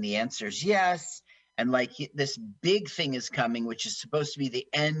things?" And the answer is yes. And like this big thing is coming, which is supposed to be the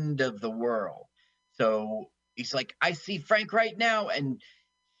end of the world. So he's like, "I see Frank right now." And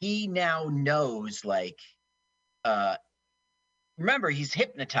he now knows, like, remember, he's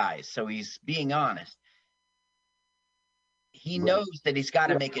hypnotized. So he's being honest. He knows that he's got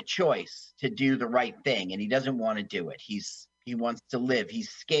to make a choice to do the right thing, and he doesn't want to do it. He wants to live. He's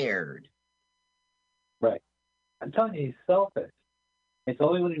scared. Right. I'm telling you, he's selfish. It's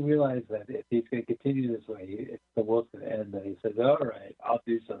only when he realizes that if he's going to continue this way, the world's going to end, that he says, "All right, I'll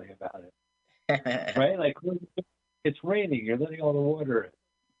do something about it." Right? Like, it's raining. You're letting all the water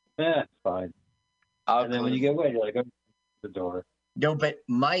in. It's fine. And then when you get wet, you're like, "Oh, the door." No, but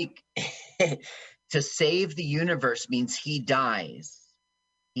Mike, to save the universe means he dies.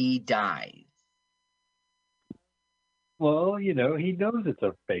 He dies. Well, he knows it's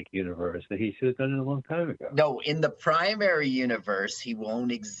a fake universe, that he should have done it a long time ago. No, in the primary universe, he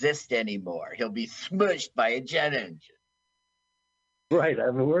won't exist anymore. He'll be smushed by a jet engine. Right,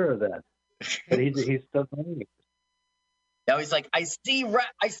 I'm aware of that. But he's still playing it. Now he's like, I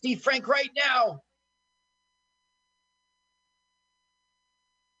see Frank right now.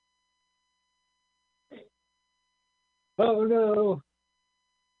 Oh no.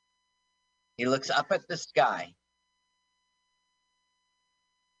 He looks up at the sky.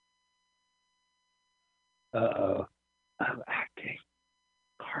 Uh-oh. I'm acting.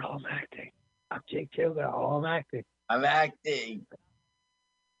 Carl, I'm acting. I'm Jake Gyllenhaal. I'm acting. I'm acting.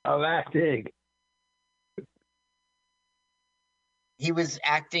 I'm acting. He was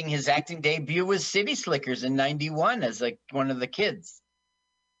acting. His acting debut was City Slickers in '91 as like one of the kids.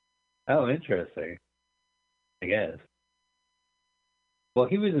 Oh, interesting. I guess. Well,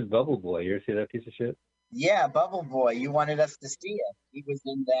 he was in Bubble Boy. You ever see that piece of shit? Yeah, Bubble Boy. You wanted us to see it. He was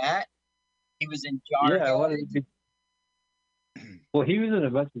in that. He was in Yeah, I wanted Jarhead. to be. Well, he was in a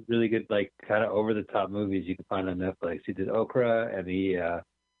bunch of really good, like, kind of over-the-top movies you can find on Netflix. He did Okra, and he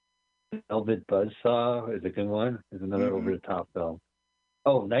Velvet Buzzsaw is a good one. Is another Mhm. over-the-top film.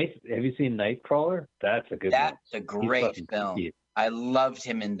 Oh, Night. Have you seen Nightcrawler? That's a good one. That's a He's great fucking film. creepy. I loved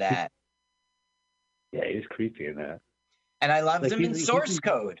him in that. Yeah, he was creepy in that. And I loved Like him in Source he's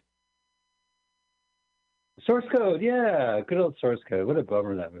Code. Source Code. Yeah, good old Source Code. What a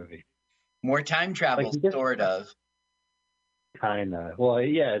bummer that movie. More time Like travel, he gets sort of. kind of. Well,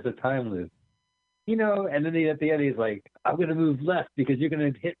 yeah, it's a time loop. And then at the end he's like, "I'm gonna move left because you're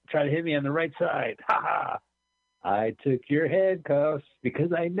gonna try to hit me on the right side." Ha ha! I took your handcuffs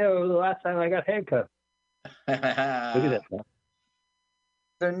because I know the last time I got handcuffed. Look at that. Man.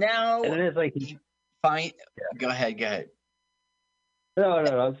 So now, And then it's like, fine. yeah. Go ahead. No,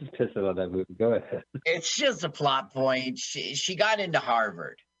 I was just pissing on that movie. Go ahead. It's just a plot point. She got into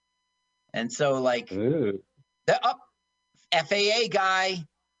Harvard, and so like Ooh. the FAA guy.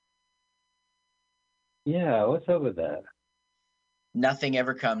 Yeah, what's up with that? Nothing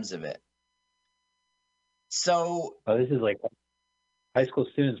ever comes of it. So, this is like high school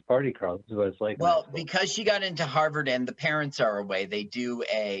students party, Carl. This is what it's like. well, because she got into Harvard and the parents are away, they do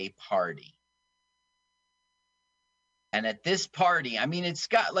a party. And at this party, I mean, he's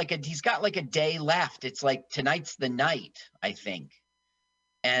got like a day left. It's like tonight's the night, I think.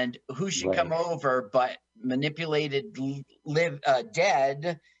 And who should come over but manipulated,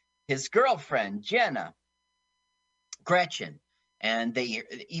 dead, his girlfriend, Gretchen. And they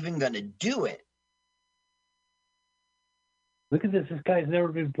even going to do it. Look at this. This guy's never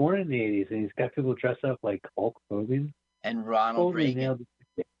been born in the 80s, and he's got people dressed up like Hulk Hogan. And Ronald Reagan. Nailed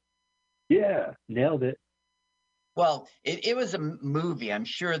it. Yeah, nailed it. Well, it was a movie. I'm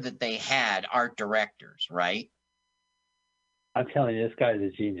sure that they had art directors, right? I'm telling you, this guy's a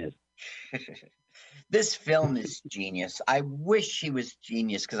genius. This film is genius. I wish he was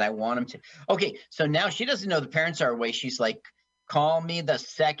genius because I want him to. Okay, so now she doesn't know the parents are away. She's like, call me the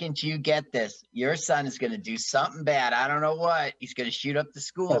second you get this. Your son is going to do something bad. I don't know what. He's going to shoot up the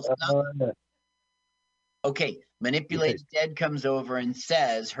school. Okay, manipulated dead comes over and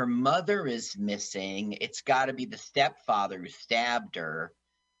says her mother is missing. It's got to be the stepfather who stabbed her,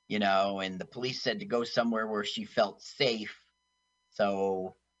 and the police said to go somewhere where she felt safe.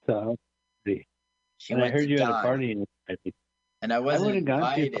 So she went. I heard you at a party, and I wasn't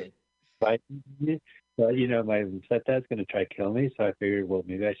invited. But my stepdad's going to try to kill me, so I figured, well,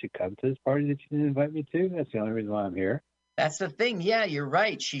 maybe I should come to this party that you didn't invite me to. That's the only reason why I'm here. That's the thing. Yeah, you're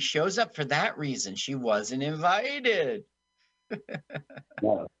right. She shows up for that reason. She wasn't invited.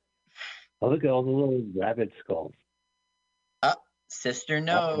 No. Oh, look at all the little rabbit skulls. Sister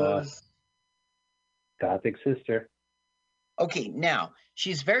knows. Gothic sister. Okay, now,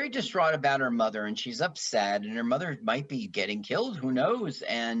 she's very distraught about her mother, and she's upset, and her mother might be getting killed. Who knows?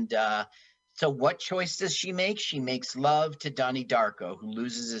 And so what choice does she make? She makes love to Donnie Darko, who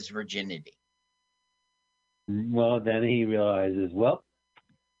loses his virginity. Well, then he realizes, well,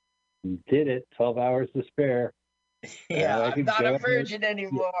 he did it. 12 hours to spare. Yeah, I'm not a virgin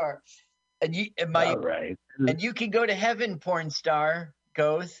anymore. And all right. And you can go to heaven, porn star,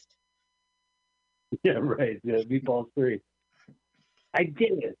 ghost. Yeah, right. Yeah, Meatballs 3. I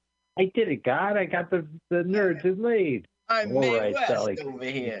did it, God. I got the nerds in laid. I'm Mae West over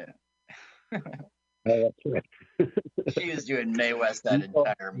here. Oh, that's right. She was doing Mae West that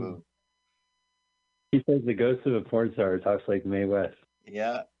entire movie. He says the ghost of a porn star talks like Mae West.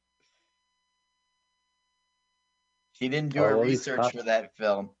 Yeah. She didn't do her research for that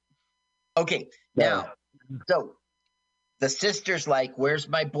film. Okay, now, so the sister's like, where's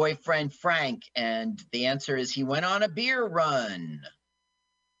my boyfriend Frank? And the answer is he went on a beer run.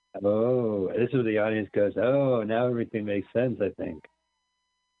 Oh, this is where the audience goes, oh, now everything makes sense, I think.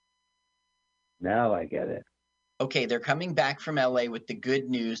 Now I get it. Okay, they're coming back from LA with the good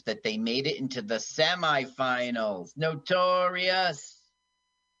news that they made it into the semifinals. Notorious.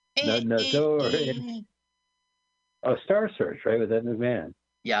 Notorious. Oh, Star Search, right, with Ed McMahon.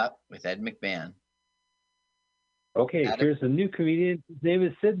 Yeah, with Ed McMahon. Okay, here's a new comedian. His name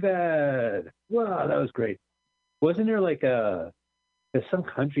is Sinbad. Wow, that was great. Wasn't there like there's some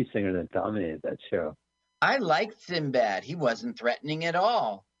country singer that dominated that show? I liked Sinbad. He wasn't threatening at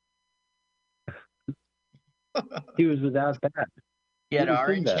all. He was without that. He had was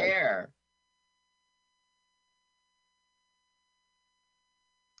orange Sinbad. hair.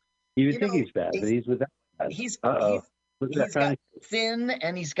 You would think he's bad, but he's without that. He's Uh-oh. Look at he's that. got sin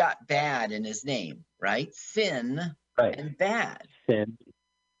and he's got bad in his name, right? Sin Right. and bad. Sin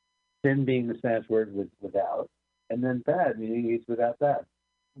being the Spanish word without, and then bad meaning he's without that.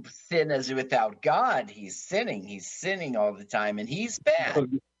 Sin is without God. He's sinning. He's sinning all the time, and he's bad.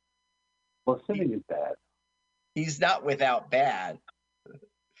 Well, sinning is bad. He's not without bad.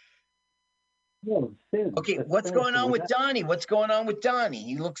 No, sin. Okay, That's what's Spanish going on with Donnie? What's going on with Donnie?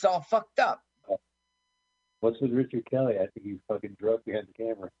 He looks all fucked up. What's with Richard Kelly? I think he's fucking drunk behind the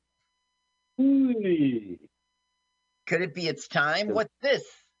camera. Ooh. Could it be it's time? What's this?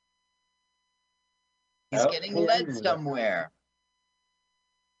 He's getting led somewhere.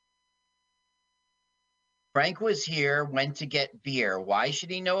 Frank was here, went to get beer. Why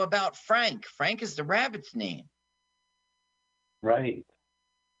should he know about Frank? Frank is the rabbit's name. Right.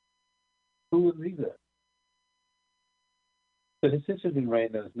 Who would read that? So his sister didn't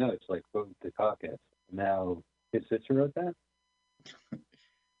write those notes, like vote the caucus. Now his sister wrote that?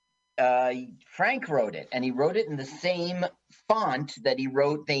 Frank wrote it, and he wrote it in the same font that he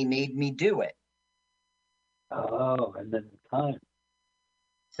wrote "They Made Me Do It." Oh, and then time.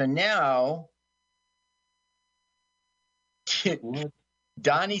 So now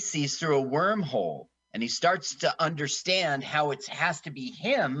Donnie sees through a wormhole, and he starts to understand how it has to be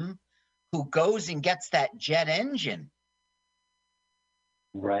him who goes and gets that jet engine.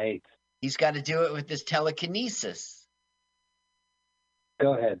 Right. He's got to do it with this telekinesis.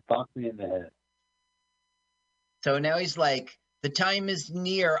 Go ahead, bonk me in the head. So now he's like, the time is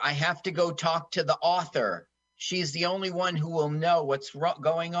near. I have to go talk to the author. She's the only one who will know what's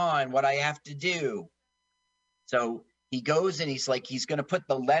going on, what I have to do. So he goes and he's like, he's going to put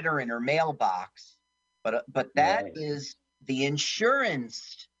the letter in her mailbox. But that is the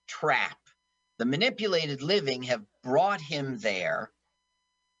insurance trap. The manipulated living have brought him there.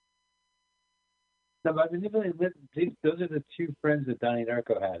 No, but manipulated living, those are the two friends that Donnie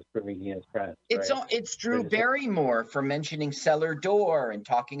Darko has, proving he has friends. It's Drew Barrymore for mentioning Cellar Door and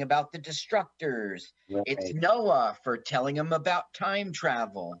talking about the Destructors. Right. It's Noah for telling him about time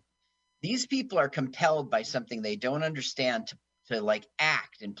travel. These people are compelled by something they don't understand to like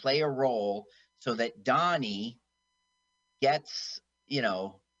act and play a role so that Donnie gets,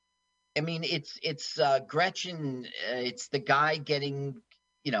 I mean, it's Gretchen, it's the guy getting,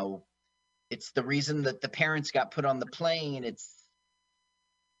 it's the reason that the parents got put on the plane. It's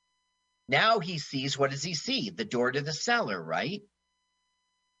now he sees, what does he see? The door to the cellar, right?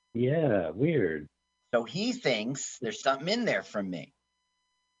 Yeah, weird. So he thinks there's something in there from me.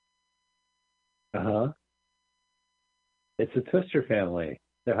 Uh-huh. It's a Twister family.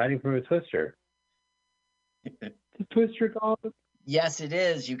 They're hiding from a Twister. The Twister gone? Yes, it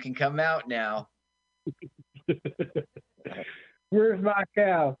is. You can come out now. Where's my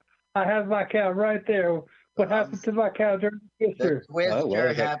cow? I have my cow right there. What happened to my cow during the Twister? The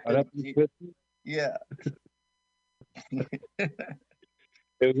Twister happened. Yeah.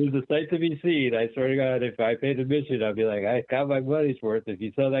 It was a sight to be seen. I swear to God, if I paid admission, I'd be like, I got my money's worth. If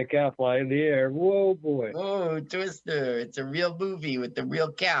you saw that cow fly in the air, whoa, boy. Oh, Twister. It's a real movie with the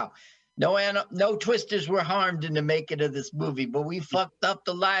real cow. No Twisters were harmed in the making of this movie, but we fucked up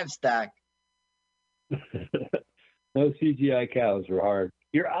the livestock. No CGI cows were hard.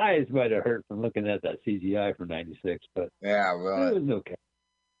 Your eyes might have hurt from looking at that CGI from '96, but yeah, well, it was okay.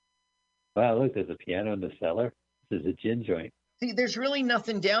 Wow, look, there's a piano in the cellar. This is a gin joint. See, there's really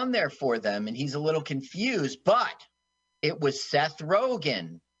nothing down there for them, and he's a little confused, but it was Seth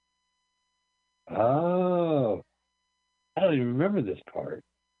Rogen. Oh, I don't even remember this part.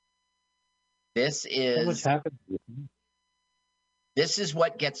 This is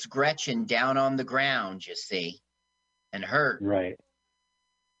what gets Gretchen down on the ground, you see, and hurt. Right.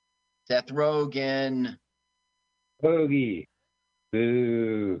 Seth Rogen. Bogey.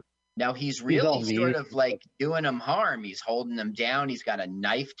 Boo. Now he's really sort of like doing him harm. He's holding him down. He's got a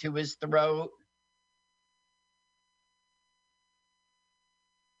knife to his throat.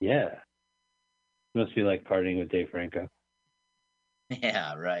 Yeah. Must be like partying with Dave Franco.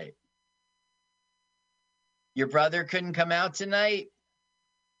 Yeah, right. Your brother couldn't come out tonight?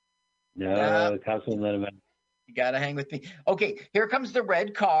 No, the cops won't let him out. You got to hang with me. Okay, here comes the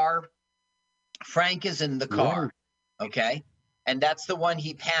red car. Frank is in the car, okay? And that's the one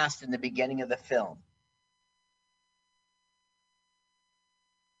he passed in the beginning of the film.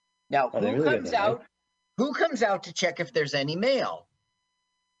 Now, who comes out? Who comes out to check if there's any mail?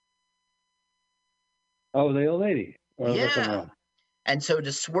 Oh, the old lady. Yeah. And so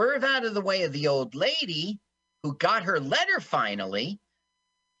to swerve out of the way of the old lady, who got her letter finally,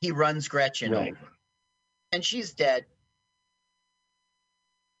 he runs Gretchen Right. over. And she's dead.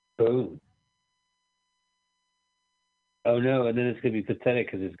 Oh. Oh no, and then it's gonna be pathetic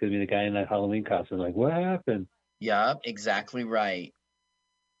because it's gonna be the guy in that Halloween costume. Like, what happened? Yup, exactly right.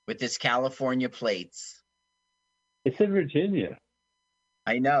 With his California plates. It's in Virginia.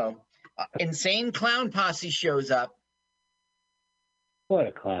 I know. Insane clown posse shows up. What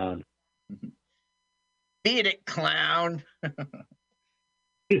a clown. Beat it, clown.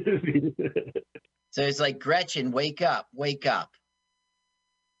 So it's like, Gretchen, wake up, wake up.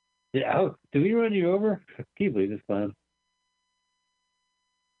 Yeah, oh, did we run you over? Can you believe this clown?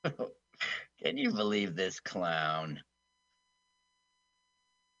 Can you believe this clown?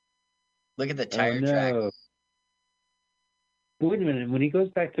 Look at the tire track. Wait a minute. When he goes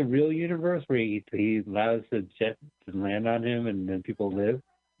back to real universe where he allows the jet to land on him and then people live,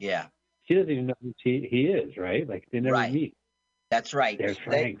 Yeah. she doesn't even know who he is, right? Like, they never Right. meet. That's right. There's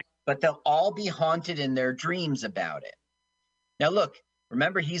Frank. But they'll all be haunted in their dreams about it. Now, look,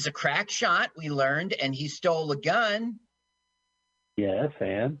 remember, he's a crack shot, we learned, and he stole a gun. Yeah,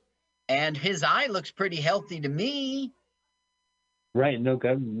 fan. And his eye looks pretty healthy to me. Right, no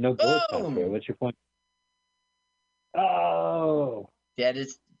gun, no bullets out there. What's your point? Oh. Dead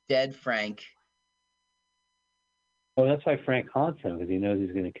is dead, Frank. Oh, that's why Frank haunts him, because he knows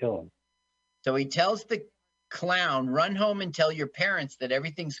he's going to kill him. So he tells the clown, run home and tell your parents that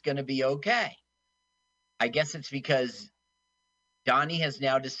everything's going to be okay. I guess it's because Donnie has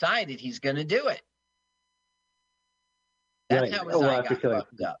now decided he's going to do it. That's right. how his eye got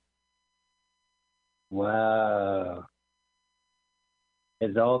fucked up. Wow.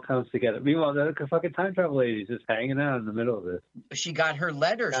 It all comes together. Meanwhile, the fucking time travel lady's just hanging out in the middle of this. She got her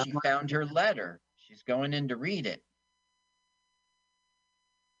letter. She found her letter. She's going in to read it.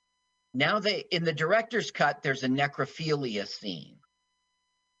 Now in the director's cut, there's a necrophilia scene.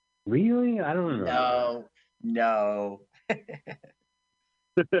 Really? I don't know. No.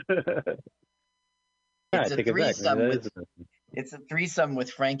 It's a threesome. It's a threesome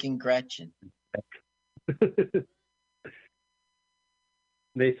with Frank and Gretchen.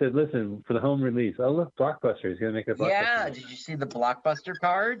 They said, listen, for the home release. Oh, look, Blockbuster. He's going to make a Blockbuster. Yeah, did you see the Blockbuster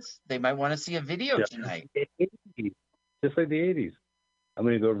cards? They might want to see a video tonight. Just like the 80s. I'm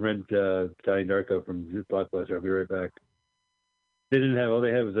going to go rent Donnie Darko from Blockbuster. I'll be right back. They didn't have, all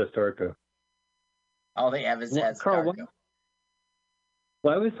they had was Darko. All they have is Darko.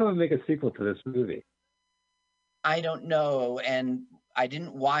 Why would someone make a sequel to this movie? I don't know, and I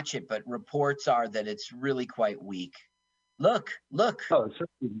didn't watch it, but reports are that it's really quite weak. Look. Oh,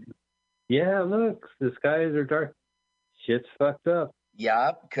 yeah, look. The skies are dark. Shit's fucked up.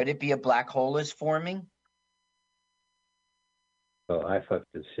 Yup. Could it be a black hole is forming? Oh, I fucked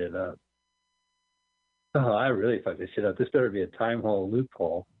this shit up. Oh, I really fucked this shit up. This better be a time hole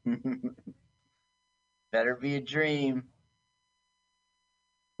loophole. Better be a dream.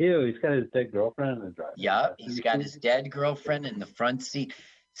 Ew, he's got his dead girlfriend in the driver's seat. Yup, he's got his dead girlfriend in the front seat.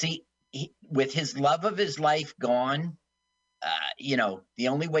 See, with his love of his life gone, the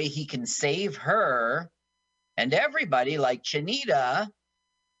only way he can save her and everybody like Chinita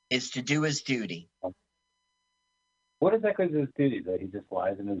is to do his duty. What exactly is his duty? That he just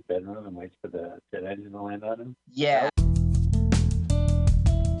lies in his bedroom and waits for the jet engine to land on him? Yeah.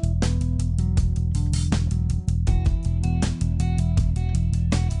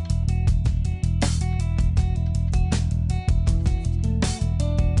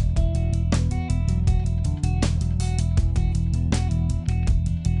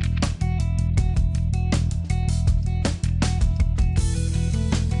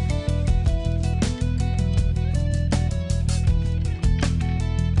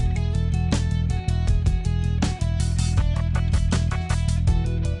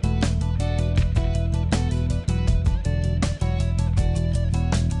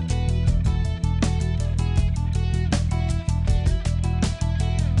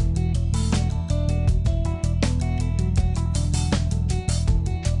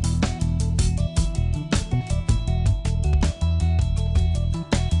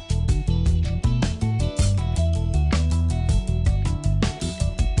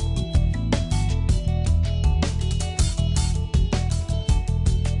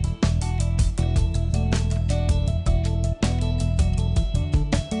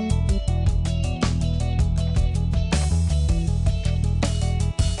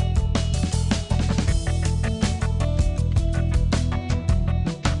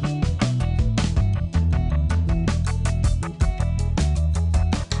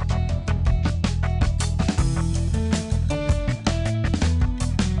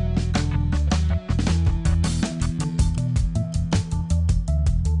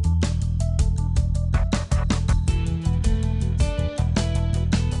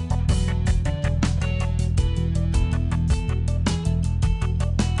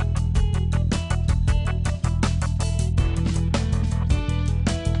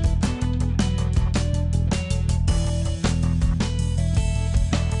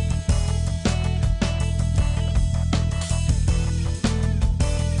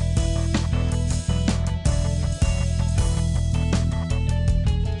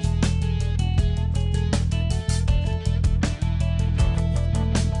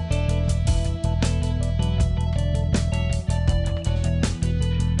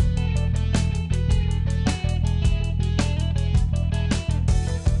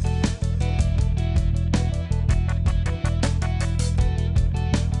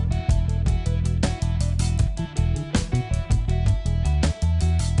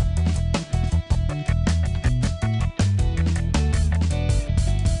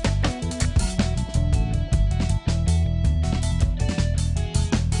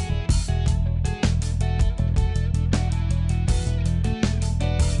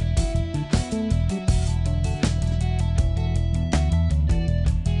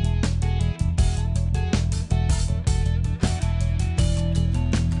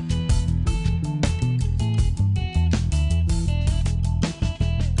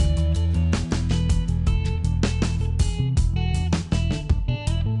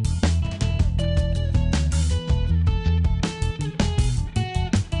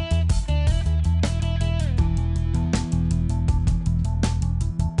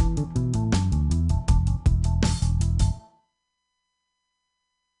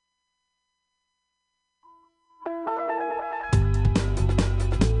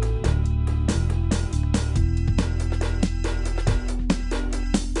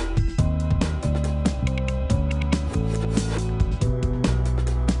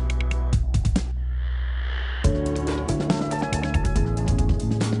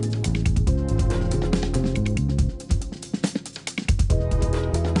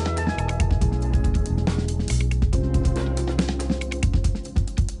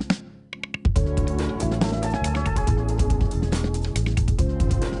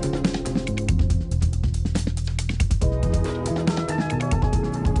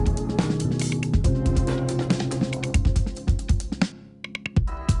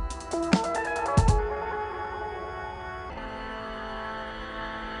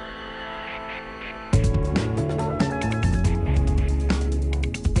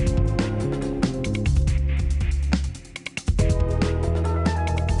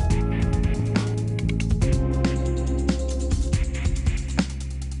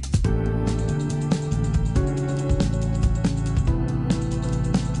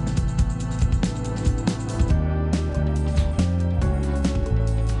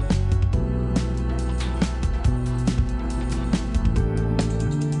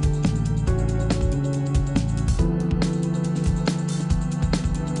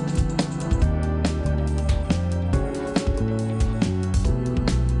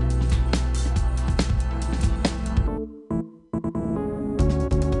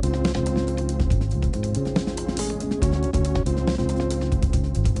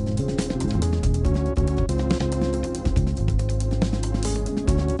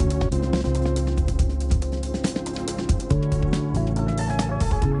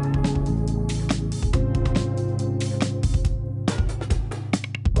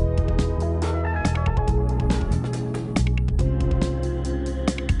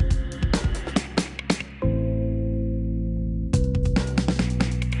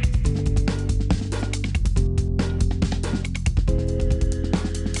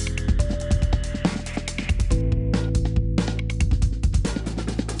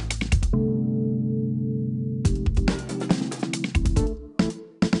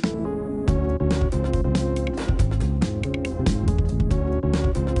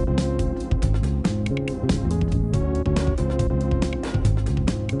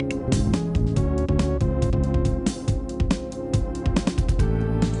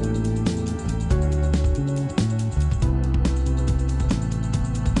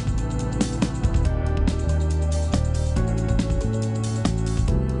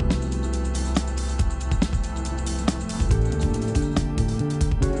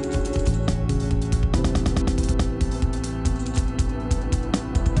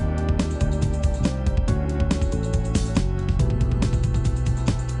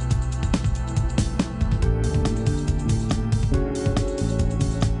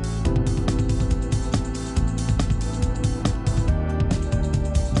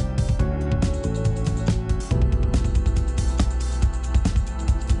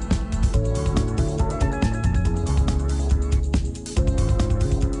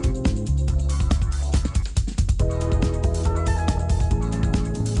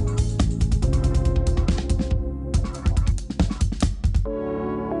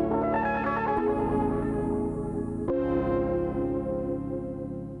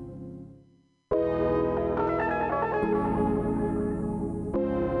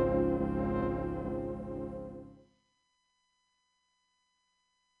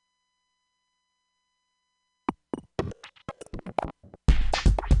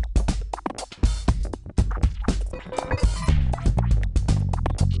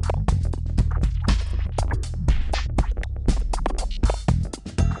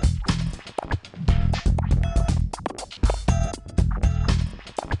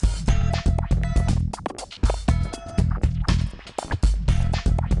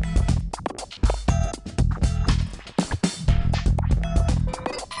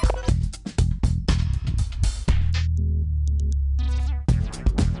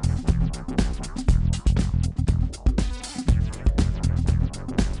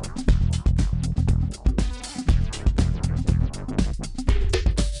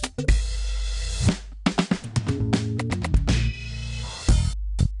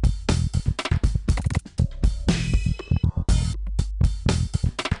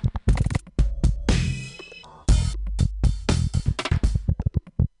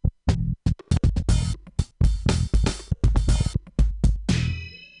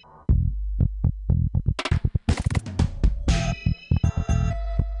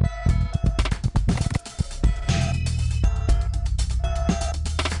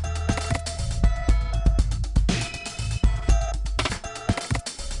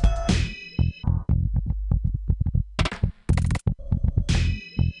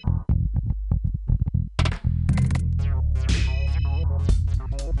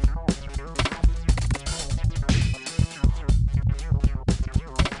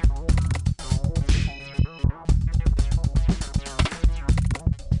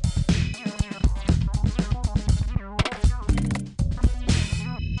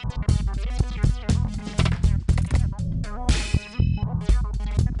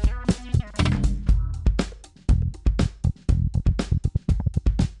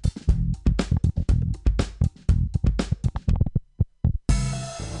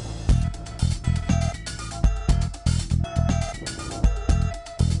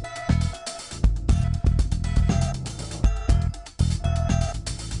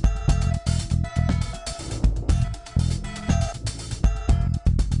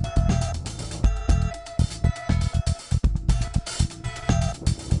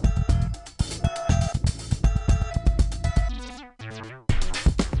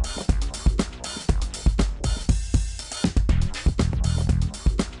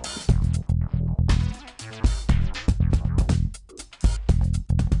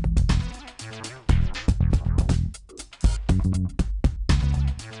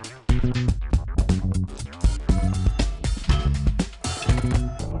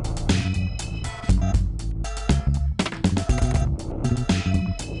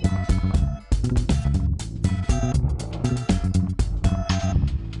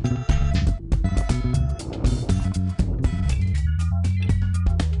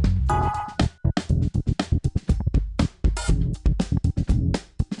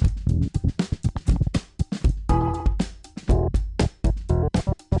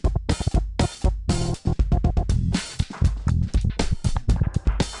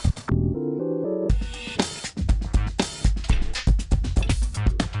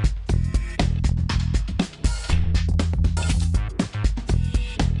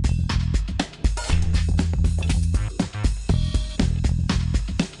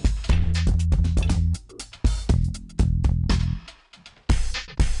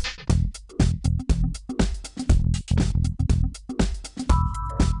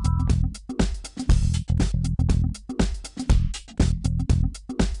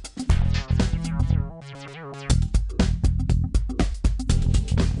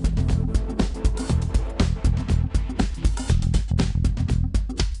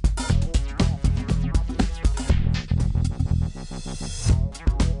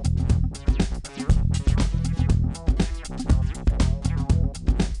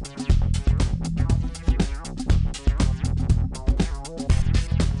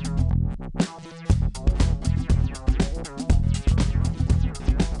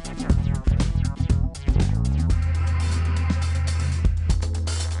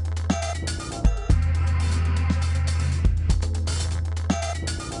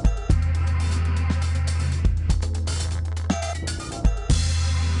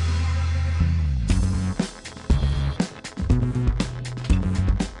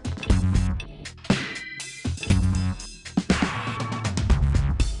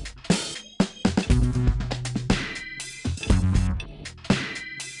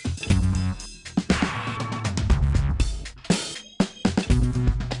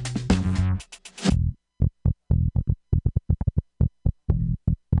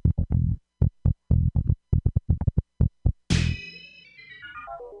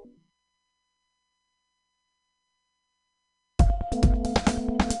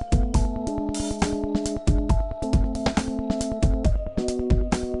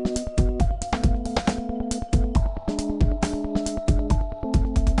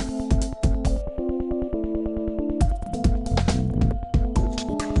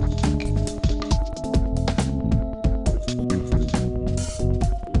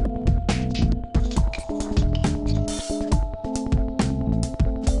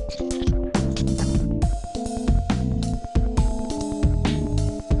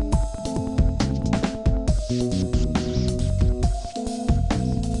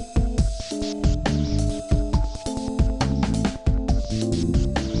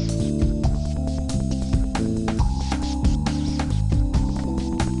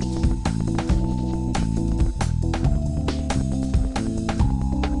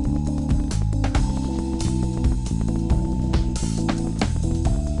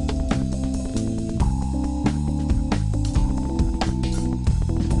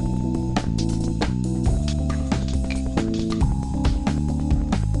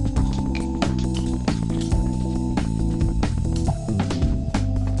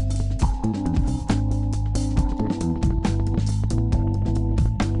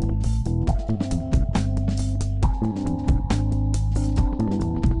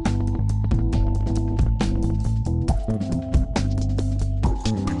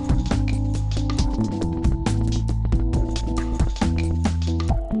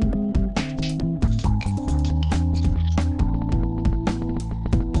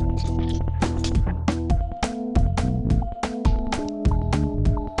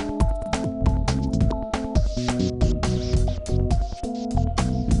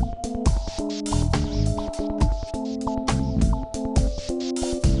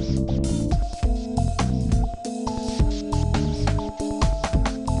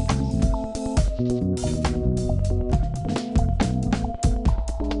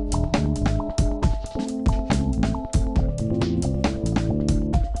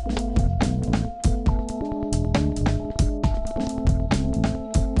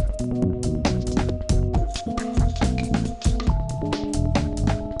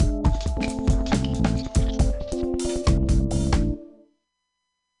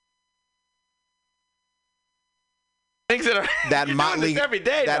 that motley every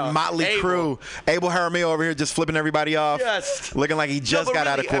day. Motley crew. Abel Jaramillo over here just flipping everybody off. Yes. Looking like he just got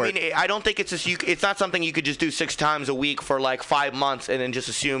out of court. I mean, I don't think it's not something you could just do 6 times a week for like 5 months and then just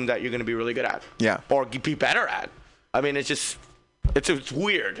assume that you're going to be really good at. Yeah. Or be better at. I mean, it's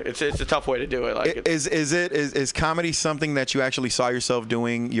weird. It's a tough way to do it. Is comedy something that you actually saw yourself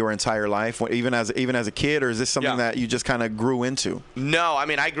doing your entire life, even as a kid, or is this something that you just kind of grew into? No, I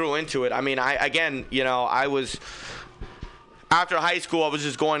mean, I grew into it. I mean, I was after high school, I was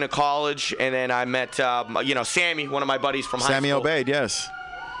just going to college, and then I met Sammy, one of my buddies from high school. Sammy Obeid, yes.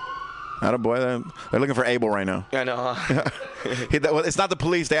 Attaboy. They're looking for Abel right now. I know. Well, it's not the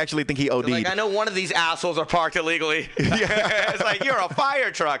police. They actually think he OD'd. Like, I know one of these assholes are parked illegally. It's like, you're a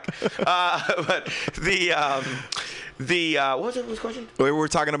fire truck. But what was the question? We were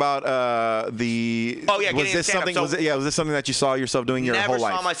talking about the. Oh yeah, was this something? Was this something that you saw yourself doing your whole life?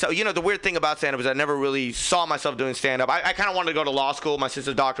 Never saw myself. You know, the weird thing about stand-up is I never really saw myself doing stand-up. I kind of wanted to go to law school. My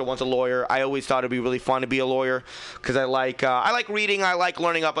sister's doctor, once a lawyer. I always thought it'd be really fun to be a lawyer because I like reading. I like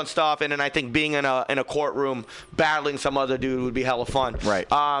learning up on stuff, and then I think being in a courtroom battling some other dude would be hella fun. Right.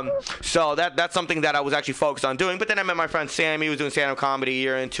 So that's something that I was actually focused on doing. But then I met my friend Sammy, who was doing stand-up comedy a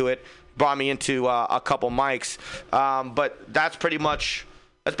year into it. Brought me into a couple mics, but that's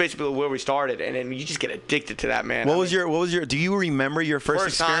basically where we started, and then you just get addicted to that, man. What was your? Do you remember your first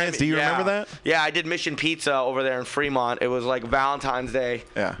experience? Do you remember that? Yeah, I did Mission Pizza over there in Fremont. It was like Valentine's Day,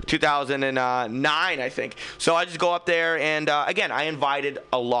 2009, I think. So I just go up there, and again, I invited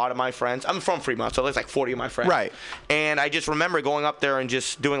a lot of my friends. I'm from Fremont, so there's like 40 of my friends. Right. And I just remember going up there and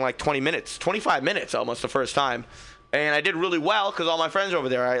just doing like 25 minutes almost the first time. And I did really well because all my friends were over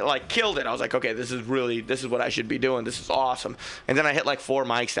there. I killed it. I was like, okay, this is what I should be doing. This is awesome. And then I hit like 4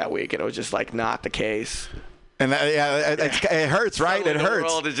 mics that week, and it was just like not the case. And it hurts, right? It hurts.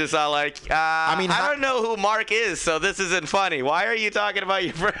 The world is just all like, I don't know who Mark is, so this isn't funny. Why are you talking about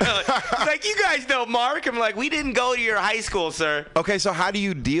your friend? Like, you guys know Mark. I'm like, we didn't go to your high school, sir. Okay, so how do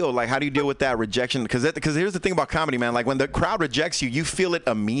you deal with that rejection? Because here's the thing about comedy, man. Like, when the crowd rejects you, you feel it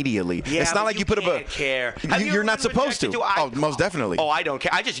immediately. Yeah, it's not like you put up a. Care. You're not supposed to. Most definitely. Oh, I don't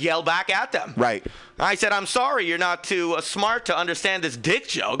care. I just yell back at them. Right. I said, I'm sorry, you're not too smart to understand this dick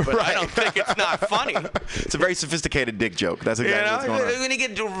joke, but I don't think it's not funny. It's a very sophisticated dick joke. That's exactly what's going on. When you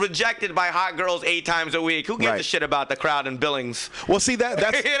get rejected by hot girls 8 times a week, who gives a shit about the crowd in Billings? Well, see,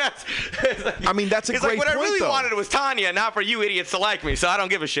 that's I mean, that's a great point, what I really though. wanted was Tanya, not for you idiots to like me, so I don't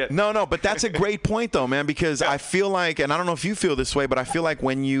give a shit. No, but that's a great point, though, man, because I feel like, and I don't know if you feel this way, but I feel like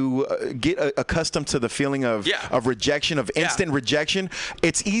when you get accustomed to the feeling of rejection, of instant rejection,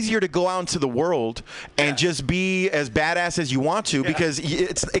 it's easier to go out into the world and just be as badass as you want to because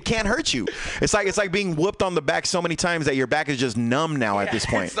it can't hurt you. It's like being whooped on the back so many times that your back is just numb now at this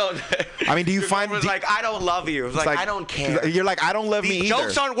point. So, I mean, do you find it's like, I don't love you? It's like, I don't care. You're like, I don't love me either.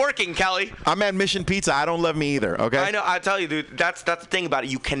 Jokes aren't working, Kelly. I'm at Mission Pizza. I don't love me either. Okay. I know. I tell you, dude. That's the thing about it.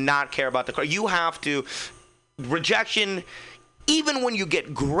 You cannot care about the crowd. You have to rejection. Even when you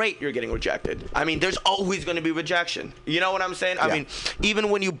get great, you're getting rejected. I mean, there's always going to be rejection. You know what I'm saying? I mean,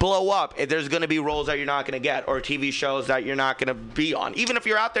 even when you blow up, there's going to be roles that you're not going to get or TV shows that you're not going to be on, even if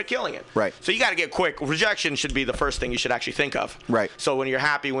you're out there killing it. Right. So you got to get quick. Rejection should be the first thing you should actually think of. Right. So when you're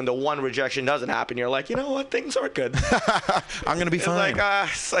happy when the one rejection doesn't happen, you're like, you know what? Things are good. I'm going to be fine.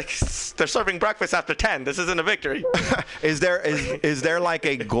 It's like they're serving breakfast after 10. This isn't a victory. Is there like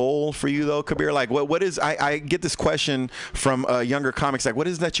a goal for you, though, Kabir? Like, what is, I get this question from younger comics, like, what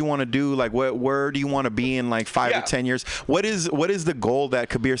is that you want to do? Like, where do you want to be in like 5 or 10 years? What is the goal that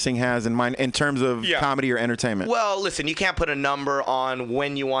Kabir Singh has in mind in terms of comedy or entertainment? Well, listen, you can't put a number on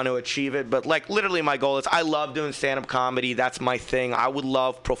when you want to achieve it, but like literally my goal is I love doing stand-up comedy. That's my thing. I would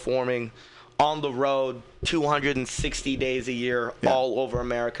love performing on the road 260 days a year all over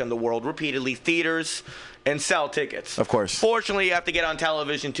America and the world, repeatedly, theaters, and sell tickets. Of course. Fortunately, you have to get on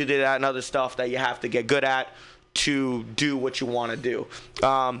television to do that and other stuff that you have to get good at to do what you want to do.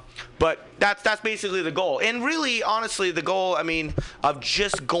 But that's basically the goal. And really, honestly, the goal, I mean, of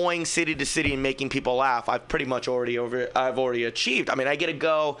just going city to city and making people laugh, I've pretty much already achieved. I mean, I get to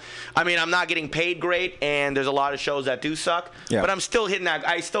go. I mean, I'm not getting paid great, and there's a lot of shows that do suck. Yeah. But I'm still hitting that.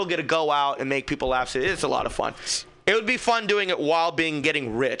 I still get to go out and make people laugh. So it's a lot of fun. It would be fun doing it while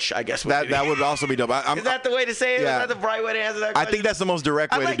getting rich, I guess. That would also be dope. Is that the way to say it? Yeah. Is that the right way to answer that question? I think that's the most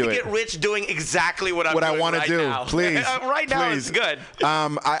direct way to do it. I'd like to get rich doing exactly what I want to do. Now. Please. Right now please. it's good.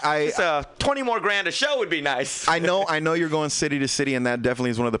 It's 20 more grand a show would be nice. I know you're going city to city, and that definitely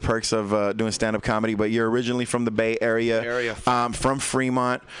is one of the perks of doing stand-up comedy, but you're originally from the Bay Area. From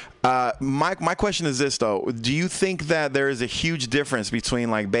Fremont. My question is this though: do you think that there is a huge difference between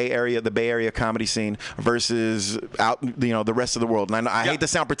like the Bay Area comedy scene versus the rest of the world? And I hate to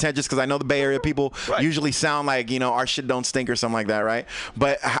sound pretentious because I know the Bay Area people usually sound like our shit don't stink or something like that, right?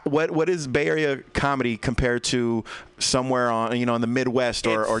 But what is Bay Area comedy compared to somewhere on in the Midwest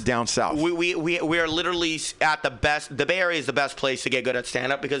or down south? We are literally at the best. The Bay Area is the best place to get good at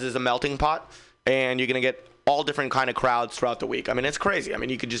stand-up because it's a melting pot, and you're gonna get all different kind of crowds throughout the week. I mean, it's crazy. I mean,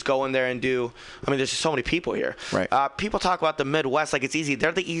 you could just go in there and there's just so many people here. Right. People talk about the Midwest like it's easy.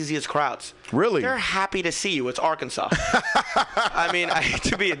 They're the easiest crowds. Really? They're happy to see you. It's Arkansas. I mean, I hate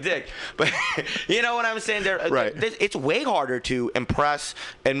to be a dick, but you know what I'm saying? Right. It's way harder to impress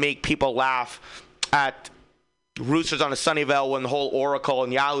and make people laugh at Roosters on a Sunnyvale when the whole Oracle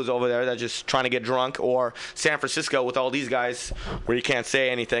and Yahoo's over there that's just trying to get drunk, or San Francisco with all these guys where you can't say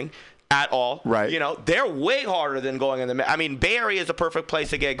anything at all. Right. They're way harder than going in the. I mean, Bay Area is a perfect place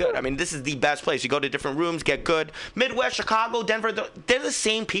to get good. I mean, this is the best place. You go to different rooms, get good. Midwest, Chicago, Denver, they're the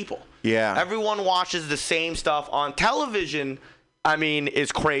same people. Yeah. Everyone watches the same stuff on television. I mean,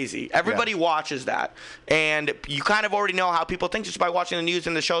 is crazy. Everybody watches that. And you kind of already know how people think just by watching the news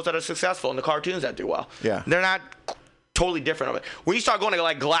and the shows that are successful and the cartoons that do well. Yeah. They're not totally different of it. When you start going to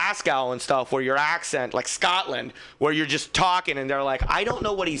like Glasgow and stuff where your accent, like Scotland, where you're just talking and they're like, I don't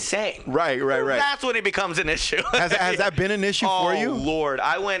know what he's saying. Right. That's when it becomes an issue. Has that been an issue for you? Oh, Lord.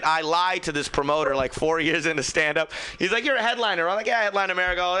 I lied to this promoter like 4 years into stand-up. He's like, you're a headliner. I'm like, yeah, headline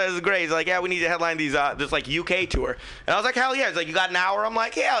America. Oh, this is great. He's like, yeah, we need to headline this like UK tour. And I was like, hell yeah. He's like, you got an hour? I'm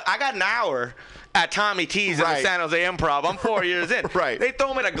like, yeah, I got an hour at Tommy T's in the San Jose Improv. I'm 4 years in. Right. They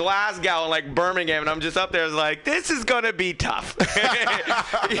throw me to Glasgow and like Birmingham, and I'm just up there like, this is going to be tough.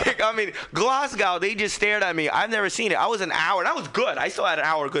 I mean, Glasgow, they just stared at me. I've never seen it. I was an hour, and I was good. I still had an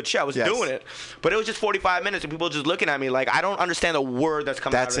hour good show. I was doing it. But it was just 45 minutes, and people just looking at me like, I don't understand a word that's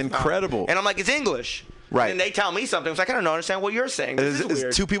coming out of That's his incredible. mouth. And I'm like, it's English. Right. And they tell me something. It's like, I don't understand what you're saying. This is weird.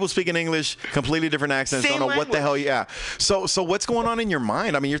 It's two people speaking English, completely different accents. Same don't know what the hell. language. Yeah. So what's going on in your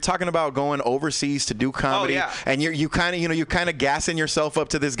mind? I mean, you're talking about going overseas to do comedy, and you kind of gassing yourself up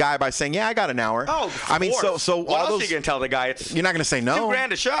to this guy by saying, yeah, I got an hour. Oh, I mean, so what all else those, are you gonna tell the guy? You're not gonna say no.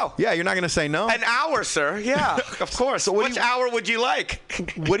 $2,000 a show. Yeah, you're not gonna say no. An hour, sir. Yeah, of course. So which hour would you like?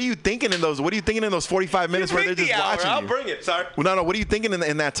 What are you thinking in those? What are you thinking in those 45 minutes where they're just watching I'll you? bring it. Sorry. Well, no. What are you thinking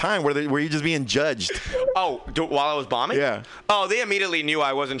in that time where you're just being judged? Oh, while I was bombing? Yeah. Oh, they immediately knew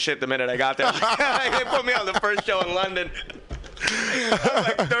I wasn't shit the minute I got there. They put me on the first show in London. I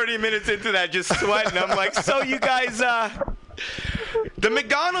was like 30 minutes into that, just sweating. I'm like, so you guys, the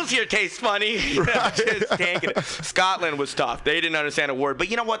McDonald's here tastes funny. Just tanking it. Scotland was tough. They didn't understand a word.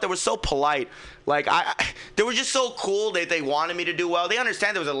 But you know what? They were so polite. Like, they were just so cool that they wanted me to do well. They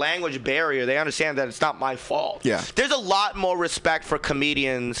understand there was a language barrier. They understand that it's not my fault. Yeah. There's a lot more respect for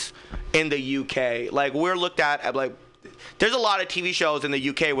comedians in the UK. Like, we're looked at like, there's a lot of TV shows in the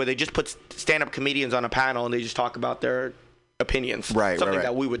UK where they just put stand-up comedians on a panel and they just talk about their opinions. Right, Something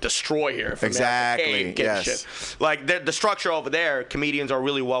that we would destroy here. Exactly. Yes. Shit. Like the structure over there, comedians are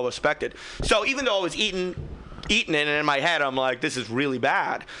really well respected. So even though I was eating it, and in my head I'm like, this is really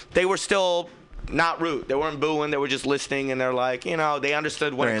bad, they were still not rude. They weren't booing. They were just listening, and they're like, they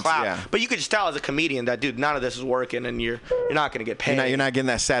understood when to clap. Yeah. But you could just tell as a comedian that, dude, none of this is working, and you're not going to get paid. You're not getting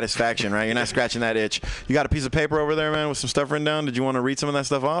that satisfaction, right? You're not scratching that itch. You got a piece of paper over there, man, with some stuff written down? Did you want to read some of that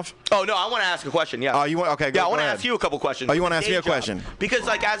stuff off? Oh, no, I want to ask a question, yeah. Oh, you want? Okay, I want to ask you a couple questions. Oh, you want to ask me a question? Because,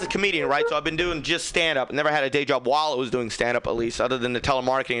 like, as a comedian, right, so I've been doing just stand-up. Never had a day job while I was doing stand-up, at least, other than the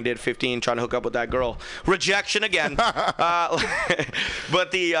telemarketing I did 15 trying to hook up with that girl. Rejection again. But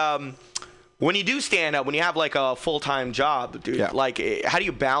when you do stand up, when you have like a full-time job, dude, like how do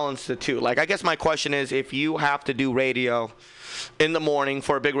you balance the two? Like, I guess my question is, if you have to do radio in the morning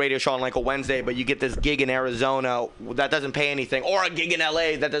for a big radio show on like a Wednesday, but you get this gig in Arizona that doesn't pay anything, or a gig in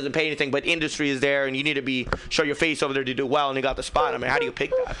LA that doesn't pay anything, but industry is there and you need to show your face over there to do well, and you got the spot. I mean, how do you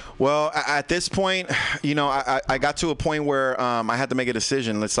pick that? Well, at this point, I got to a point where I had to make a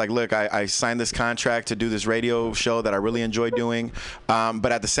decision. It's like, look, I signed this contract to do this radio show that I really enjoy doing,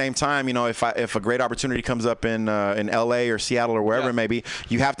 but at the same time, if a great opportunity comes up in LA or Seattle or wherever it may be,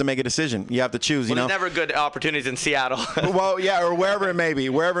 you have to make a decision. You have to choose. There's never good opportunities in Seattle. Well, yeah, or wherever it may be,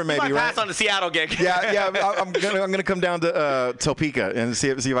 right? Pass on the Seattle gig. Yeah. I'm gonna come down to Topeka and see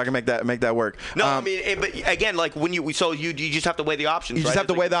if I can make that work. No, I mean, but again, like when you just have to weigh the options. You just have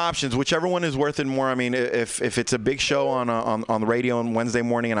to weigh the options, whichever one is worth it more. I mean, if it's a big show on the radio on Wednesday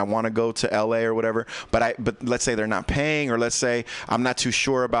morning and I want to go to LA or whatever, but let's say they're not paying, or let's say I'm not too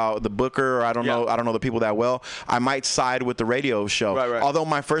sure about the booker, or I don't know the people that well, I might side with the radio show. Right. Although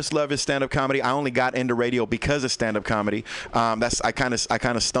my first love is stand-up comedy, I only got into radio because of stand-up comedy. I kind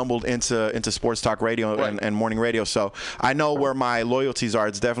of stumbled into sports talk radio and morning radio. So I know where my loyalties are.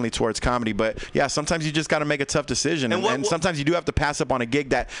 It's definitely towards comedy. But yeah, sometimes you just got to make a tough decision, and sometimes you do have to pass up on a gig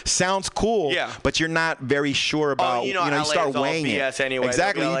that sounds cool, but you're not very sure about. You start weighing it. Anyway.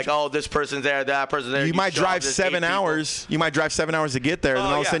 Exactly. Like, oh, this person's there, that person's there. You might drive 7 hours. You might drive 7 hours to get there, and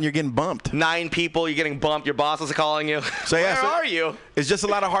then all of a sudden you're getting bumped. 9 people, you're getting bumped. Your boss is calling you. So yeah, where are you? It's just a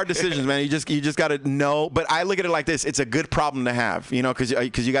lot of hard decisions, man. You just got to know. But I look at it like this: it's a good problem to have,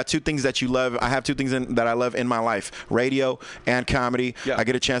 because you got 2 things that you love. I have 2 things that I love in my life: radio and comedy. Yeah. I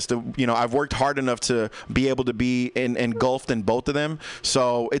get a chance to, I've worked hard enough to be able to be engulfed in both of them.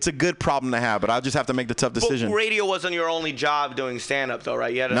 So it's a good problem to have. But I'll just have to make the tough decision. But radio wasn't your only job doing stand-up, though,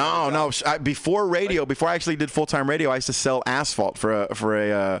 right? No. Before radio, before I actually did full-time radio, I used to sell asphalt for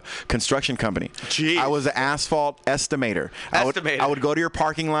a construction company. Jeez. I was an asphalt estimator. I would go to your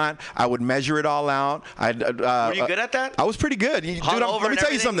parking lot. I would measure it all out. Were you good at that? I was pretty good. Dude, let me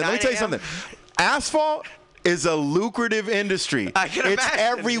tell you something. Asphalt is a lucrative industry. I can imagine. It's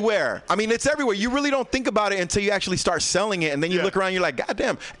everywhere. I mean, it's everywhere. You really don't think about it until you actually start selling it, and then you look around, you're like, God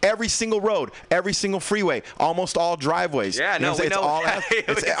damn, every single road, every single freeway, almost all driveways. Yeah, no, we know.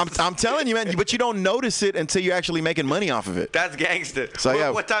 I'm telling you, man, but you don't notice it until you're actually making money off of it. That's gangster.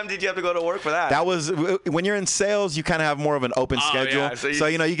 So, what time did you have to go to work for that? That was, when you're in sales, you kind of have more of an open schedule. Yeah. So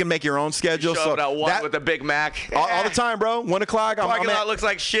you can make your own schedule. You show up at 1 with a Big Mac. All the time, bro. 1 o'clock. Parking lot looks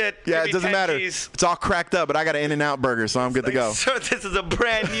like shit. Yeah, it doesn't matter. It's all cracked up, but I got an In-N-Out burger, so I'm good to go. So this is a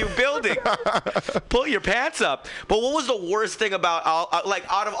brand new building. Pull your pants up. But what was the worst thing about,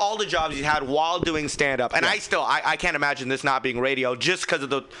 out of all the jobs you had while doing stand-up? And I can't imagine this not being radio just because of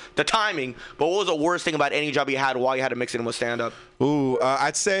the timing. But what was the worst thing about any job you had while you had to mix it in with stand-up? Ooh,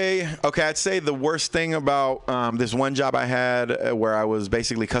 I'd say the worst thing about this one job I had where I was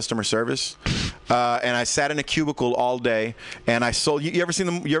basically customer service, and I sat in a cubicle all day, and I sold. You ever seen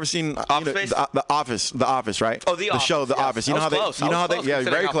the Office, right? Oh, the show, The Office. You know how they, yeah,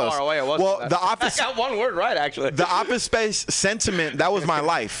 very close. Far away it was. Well, The Office. I got one word right, actually. The Office Space sentiment. That was my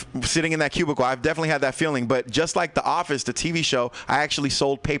life, sitting in that cubicle. I've definitely had that feeling. But just like The Office, the TV show, I actually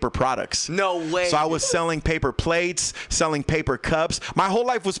sold paper products. No way. So I was selling paper plates, selling paper cups. My whole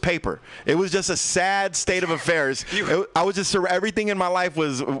life was paper. It was just a sad state of affairs. I was just, everything in my life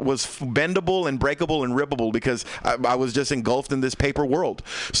was bendable and breakable and rippable because I was just engulfed in this paper world.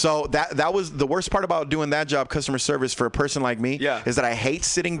 So that was the worst part about doing that job, customer service, for a person like me, is that I hate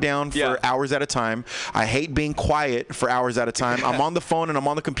sitting down for hours at a time. I hate being quiet for hours at a time. I'm on the phone and I'm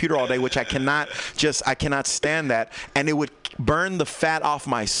on the computer all day, which I cannot stand that. And it would burn the fat off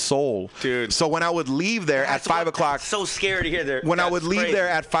my soul. Dude. So when I would leave there at 5 o'clock. So scared to hear there. When I would leave there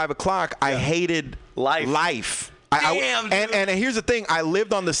at 5 o'clock, I hated life. Damn, and here's the thing. I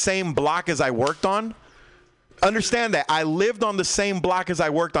lived on the same block as I worked on. Understand that. I lived on the same block as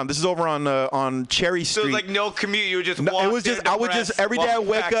I worked on. This is over on Cherry Street. So it was like no commute. You would just walk. It was just, I would just, every day I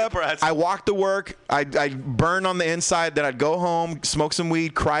wake up, I walk to work, I burn on the inside, then I'd go home, smoke some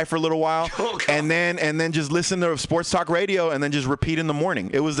weed, cry for a little while, and then just listen to sports talk radio and then just repeat in the morning.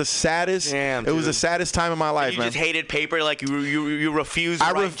 It was the saddest, was the saddest time of my life, man. You just hated paper? Like you refused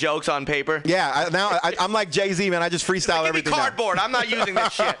to write jokes on paper? Yeah, I'm like Jay-Z, man. I just freestyle everything. Give me cardboard. I'm not using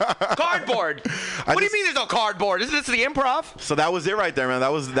this shit. Cardboard. What do you mean there's no cardboard? Isn't this the Improv? So that was it right there, man.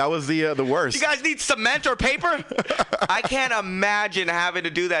 That was the worst. You guys need cement or paper? I can't imagine having to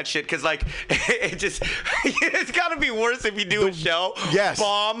do that shit because it's got to be worse if you do a show. Yes.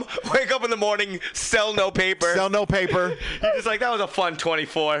 Bomb. Wake up in the morning. Sell no paper. Sell no paper. You're just like, that was a fun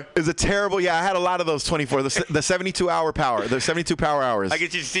 24. It was a terrible. Yeah, I had a lot of those 24. The 72-hour power. The 72 power hours. I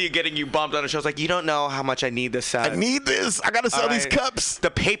get you see you getting you bumped on a show. It's like, you don't know how much I need this set. I need this. I got to sell these cups. The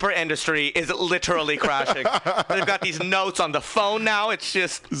paper industry is literally crashing. They've got these notes on the phone now. It's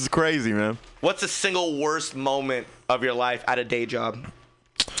just... This is crazy, man. What's the single worst moment of your life at a day job?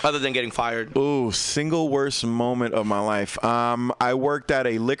 Other than getting fired. Ooh, single worst moment of my life. I worked at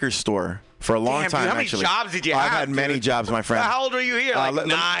a liquor store for a long time. Dude, how many actually. Jobs did you have? I've had many jobs, my friend. How old were you here? Like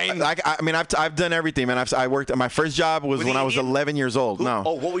 9? I mean, I've done everything, man. I worked. My first job was when I was 11 years old. No.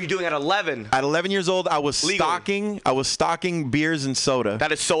 Oh, what were you doing at 11? At 11 years old, I was stocking beers and soda.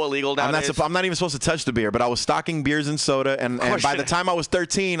 That is so illegal nowadays. I'm not even supposed to touch the beer, but I was stocking beers and soda, and by the time I was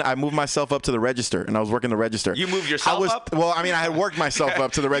 13, I moved myself up to the register, and I was working the register. You moved yourself up? Well, I mean, I had worked myself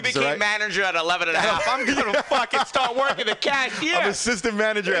up to the register. You became manager at 11 and a half. I'm gonna fucking start working the cashier. I'm assistant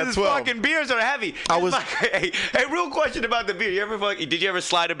manager at 12. These fucking beers are heavy. Hey, real question about the beer. Did you ever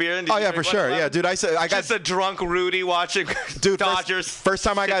slide a beer in? Oh yeah, for sure. Yeah, dude. I got just a drunk Rudy watching Dodgers. First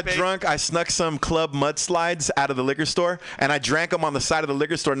time I got drunk, I snuck some club mudslides out of the liquor store, and I drank them on the side of the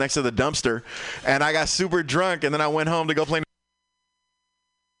liquor store next to the dumpster, and I got super drunk, and then I went home to go play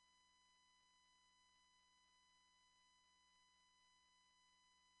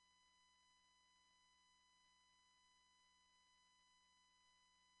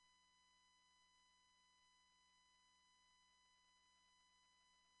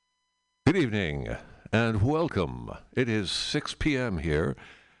Good evening and welcome. It is 6 p.m. here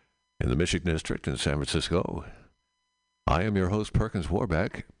in the Michigan District in San Francisco. I am your host, Perkins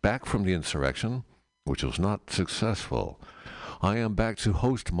Warbeck, back from the insurrection, which was not successful. I am back to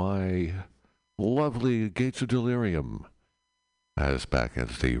host my lovely Gates of Delirium back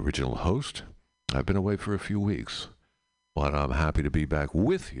as the original host. I've been away for a few weeks, but I'm happy to be back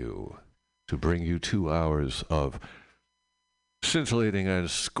with you to bring you 2 hours of scintillating and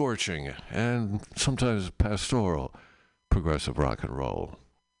scorching and sometimes pastoral progressive rock and roll.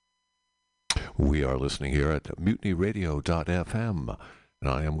 We are listening here at MutinyRadio.fm, and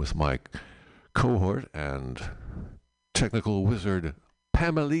I am with my cohort and technical wizard,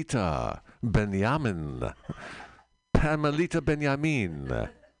 Pamelita Benjamin,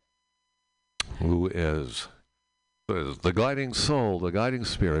 who is the guiding soul, the guiding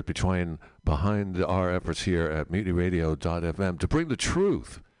spirit behind our efforts here at MutinyRadio.fm to bring the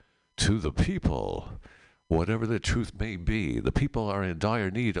truth to the people, whatever the truth may be. The people are in dire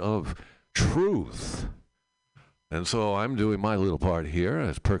need of truth. And so I'm doing my little part here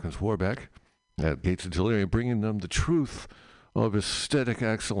as Perkins Warbeck at Gates of Delirium, bringing them the truth of aesthetic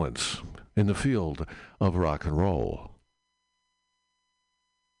excellence in the field of rock and roll.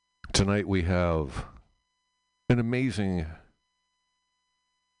 Tonight we have an amazing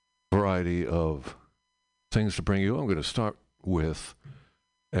variety of things to bring you. I'm going to start with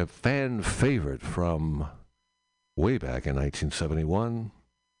a fan favorite from way back in 1971.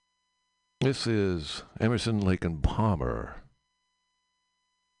 This is Emerson, Lake and Palmer.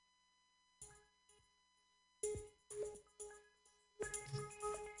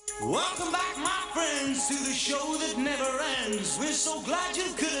 Welcome back, my friends, to the show that never ends. We're so glad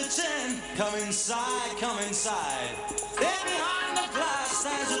you could attend. Come inside, come inside. There behind the glass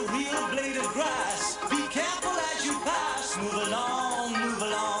stands a real blade of grass. Be careful as you pass. Move along, move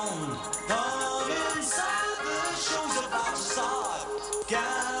along. Come inside, the show's about to start.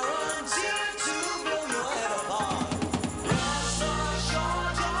 Guaranteed to blow your head apart. Rest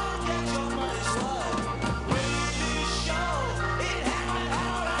assured, you'll get your money's worth. Wait this show, it happened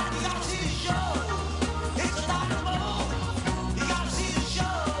all right. You gotta see the show. It's a dynamo. You gotta see the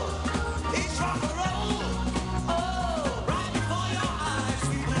show. It's rock and roll. Oh, right before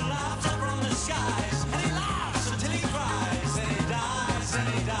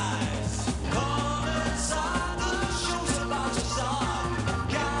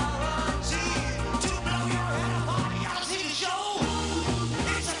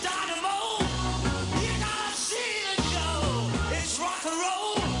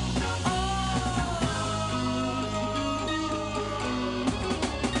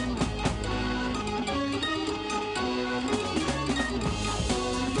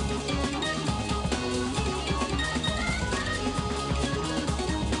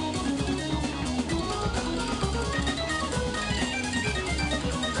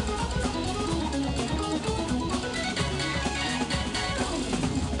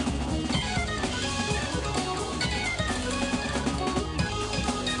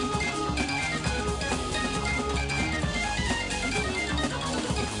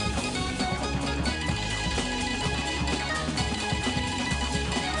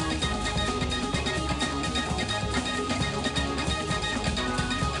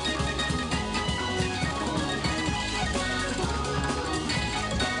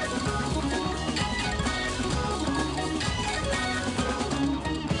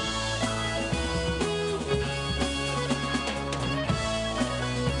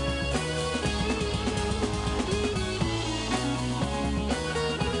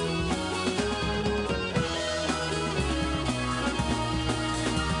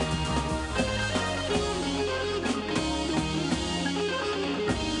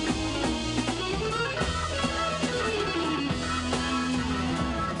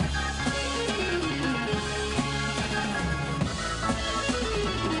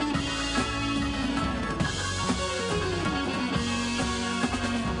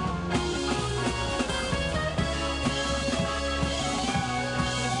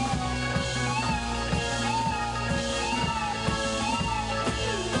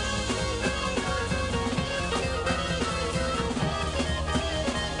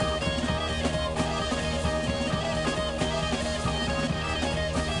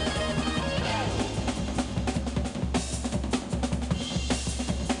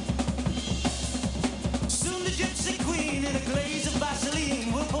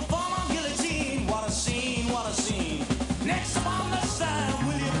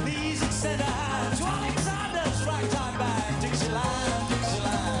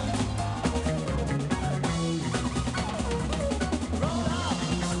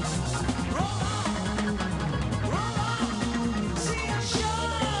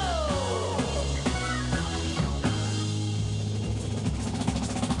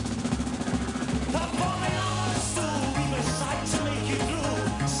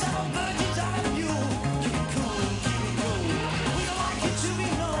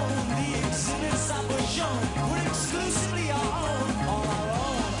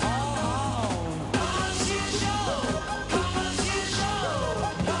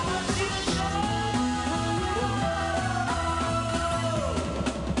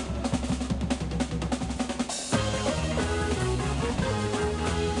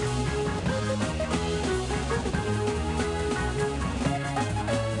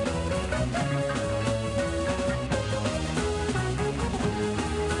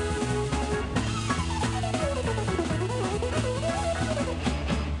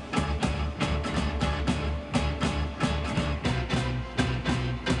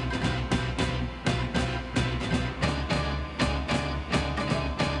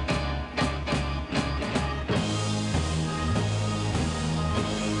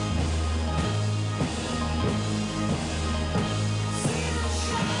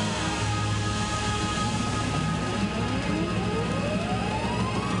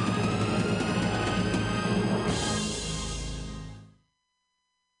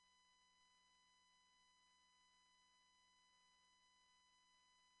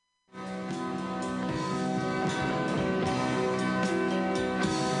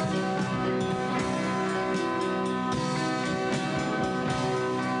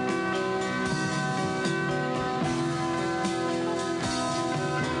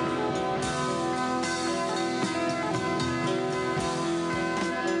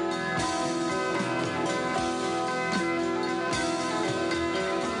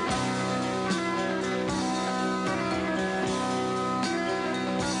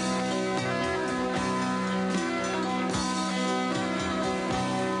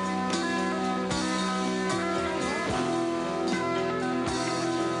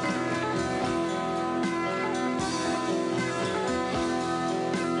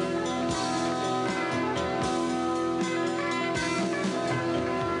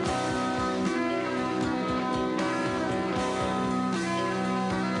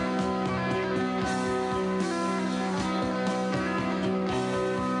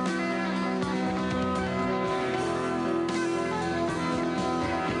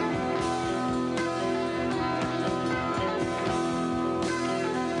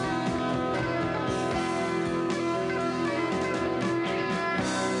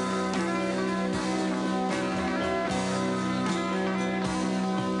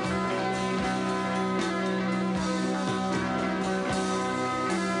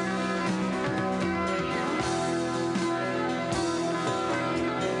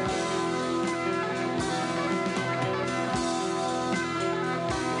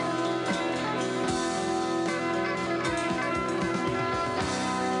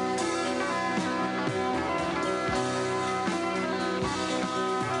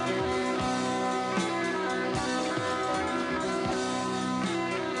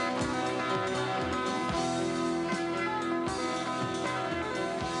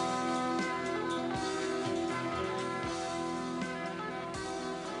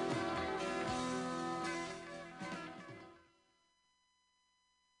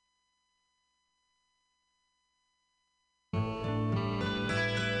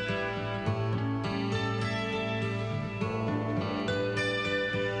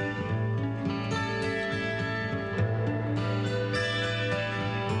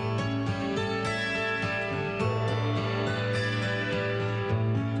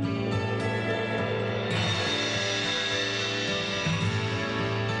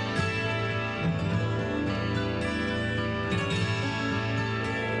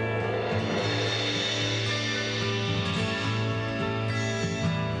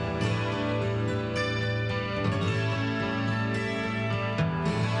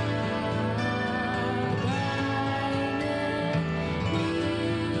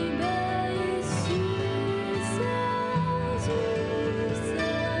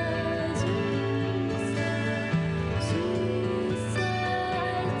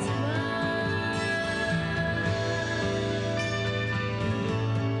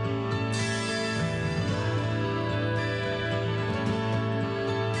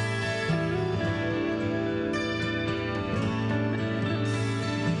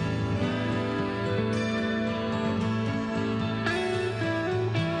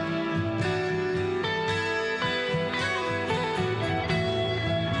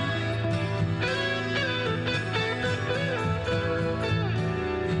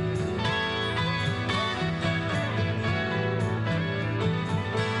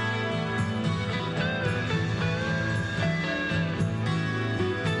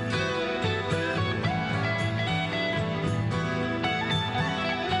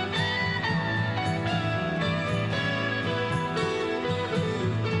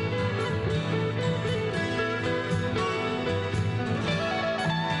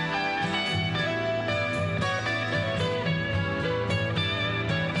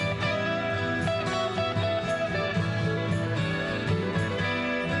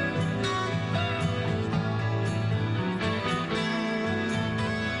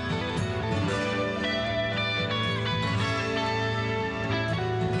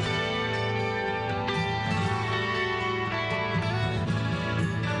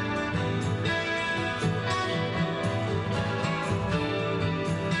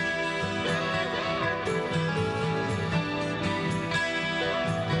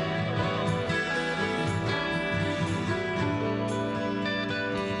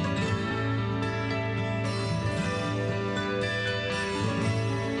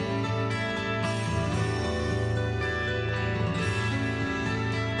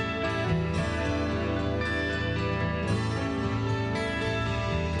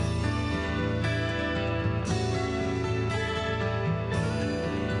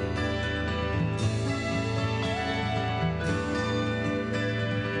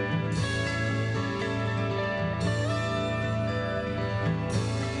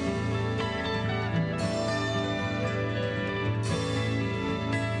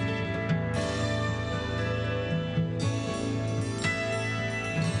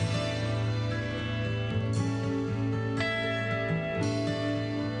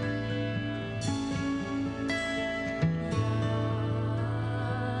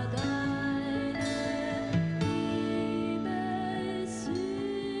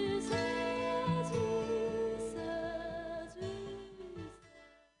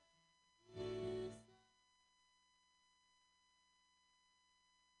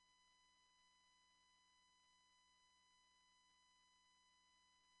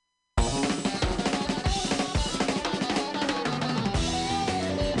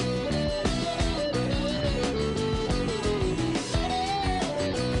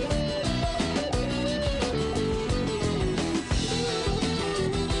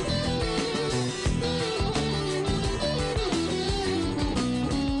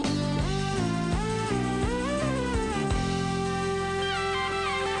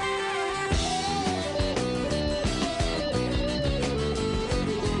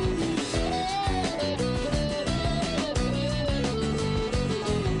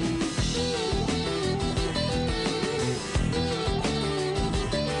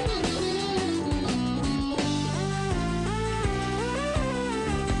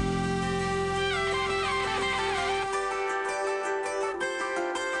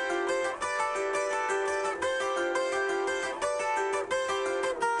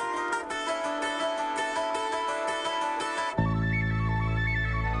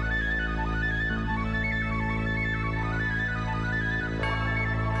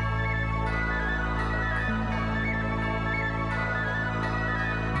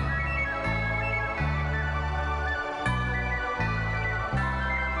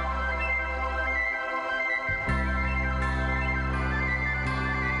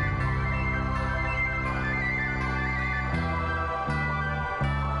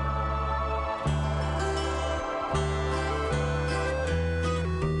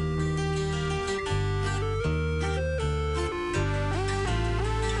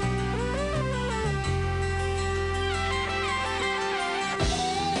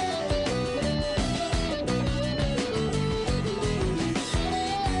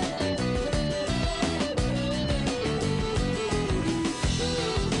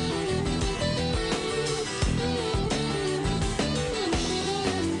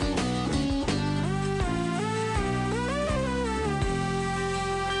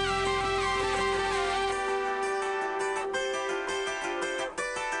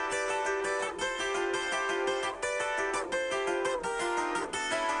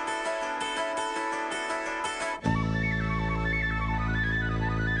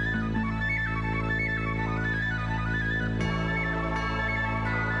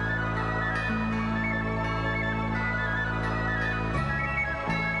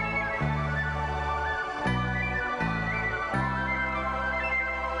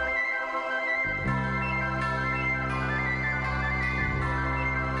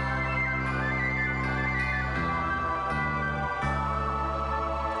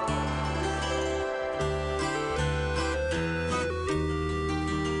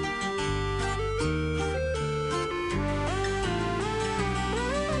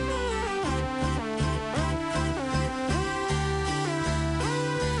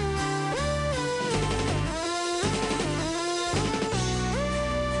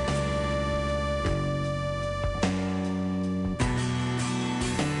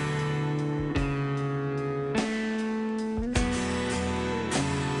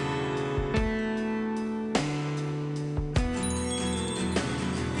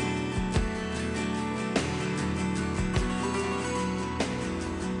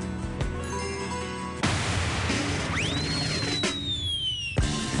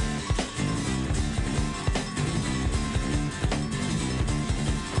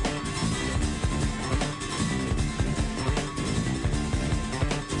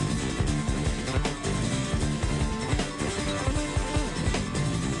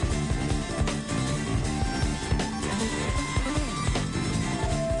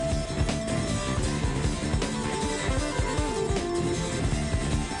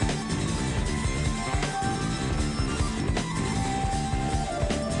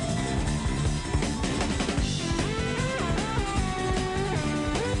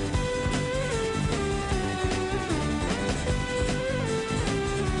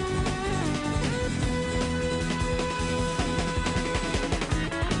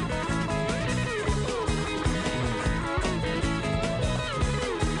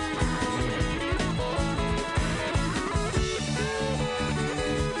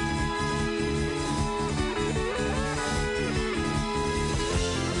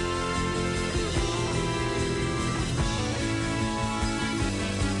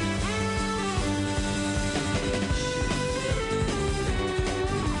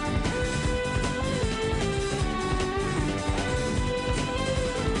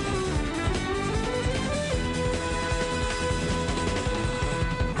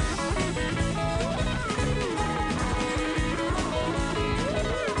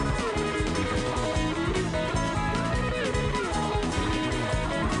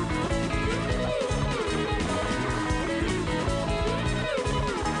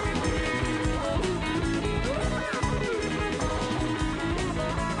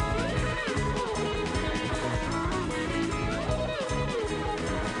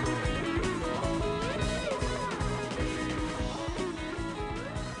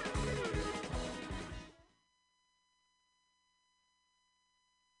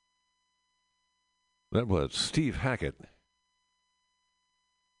That was Steve Hackett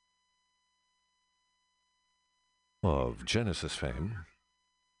of Genesis fame.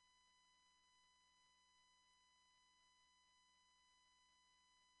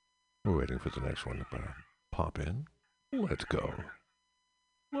 We're waiting for the next one to pop in. Let's go.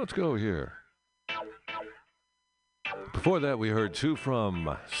 Let's go here. Before that, we heard two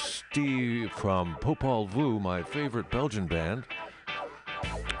from Popol Vuh, my favorite Belgian band.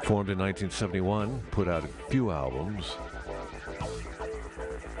 Formed in 1971, put out a few albums.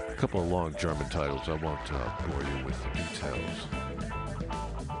 A couple of long German titles. I won't bore you with the details.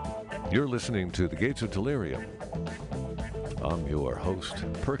 You're listening to The Gates of Delirium. I'm your host,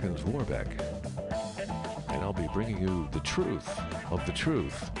 Perkins Warbeck. And I'll be bringing you the truth of the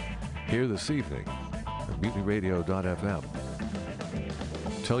truth here this evening at MutinyRadio.fm.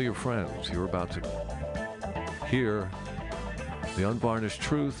 Tell your friends you're about to hear the unvarnished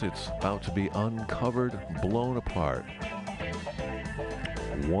truth. It's about to be uncovered, blown apart.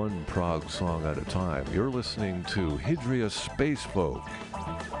 One prog song at a time. You're listening to Hydria Space Folk.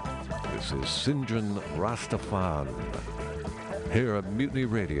 This is Sinjin Rastafan here at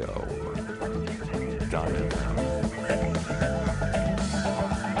MutinyRadio.fm.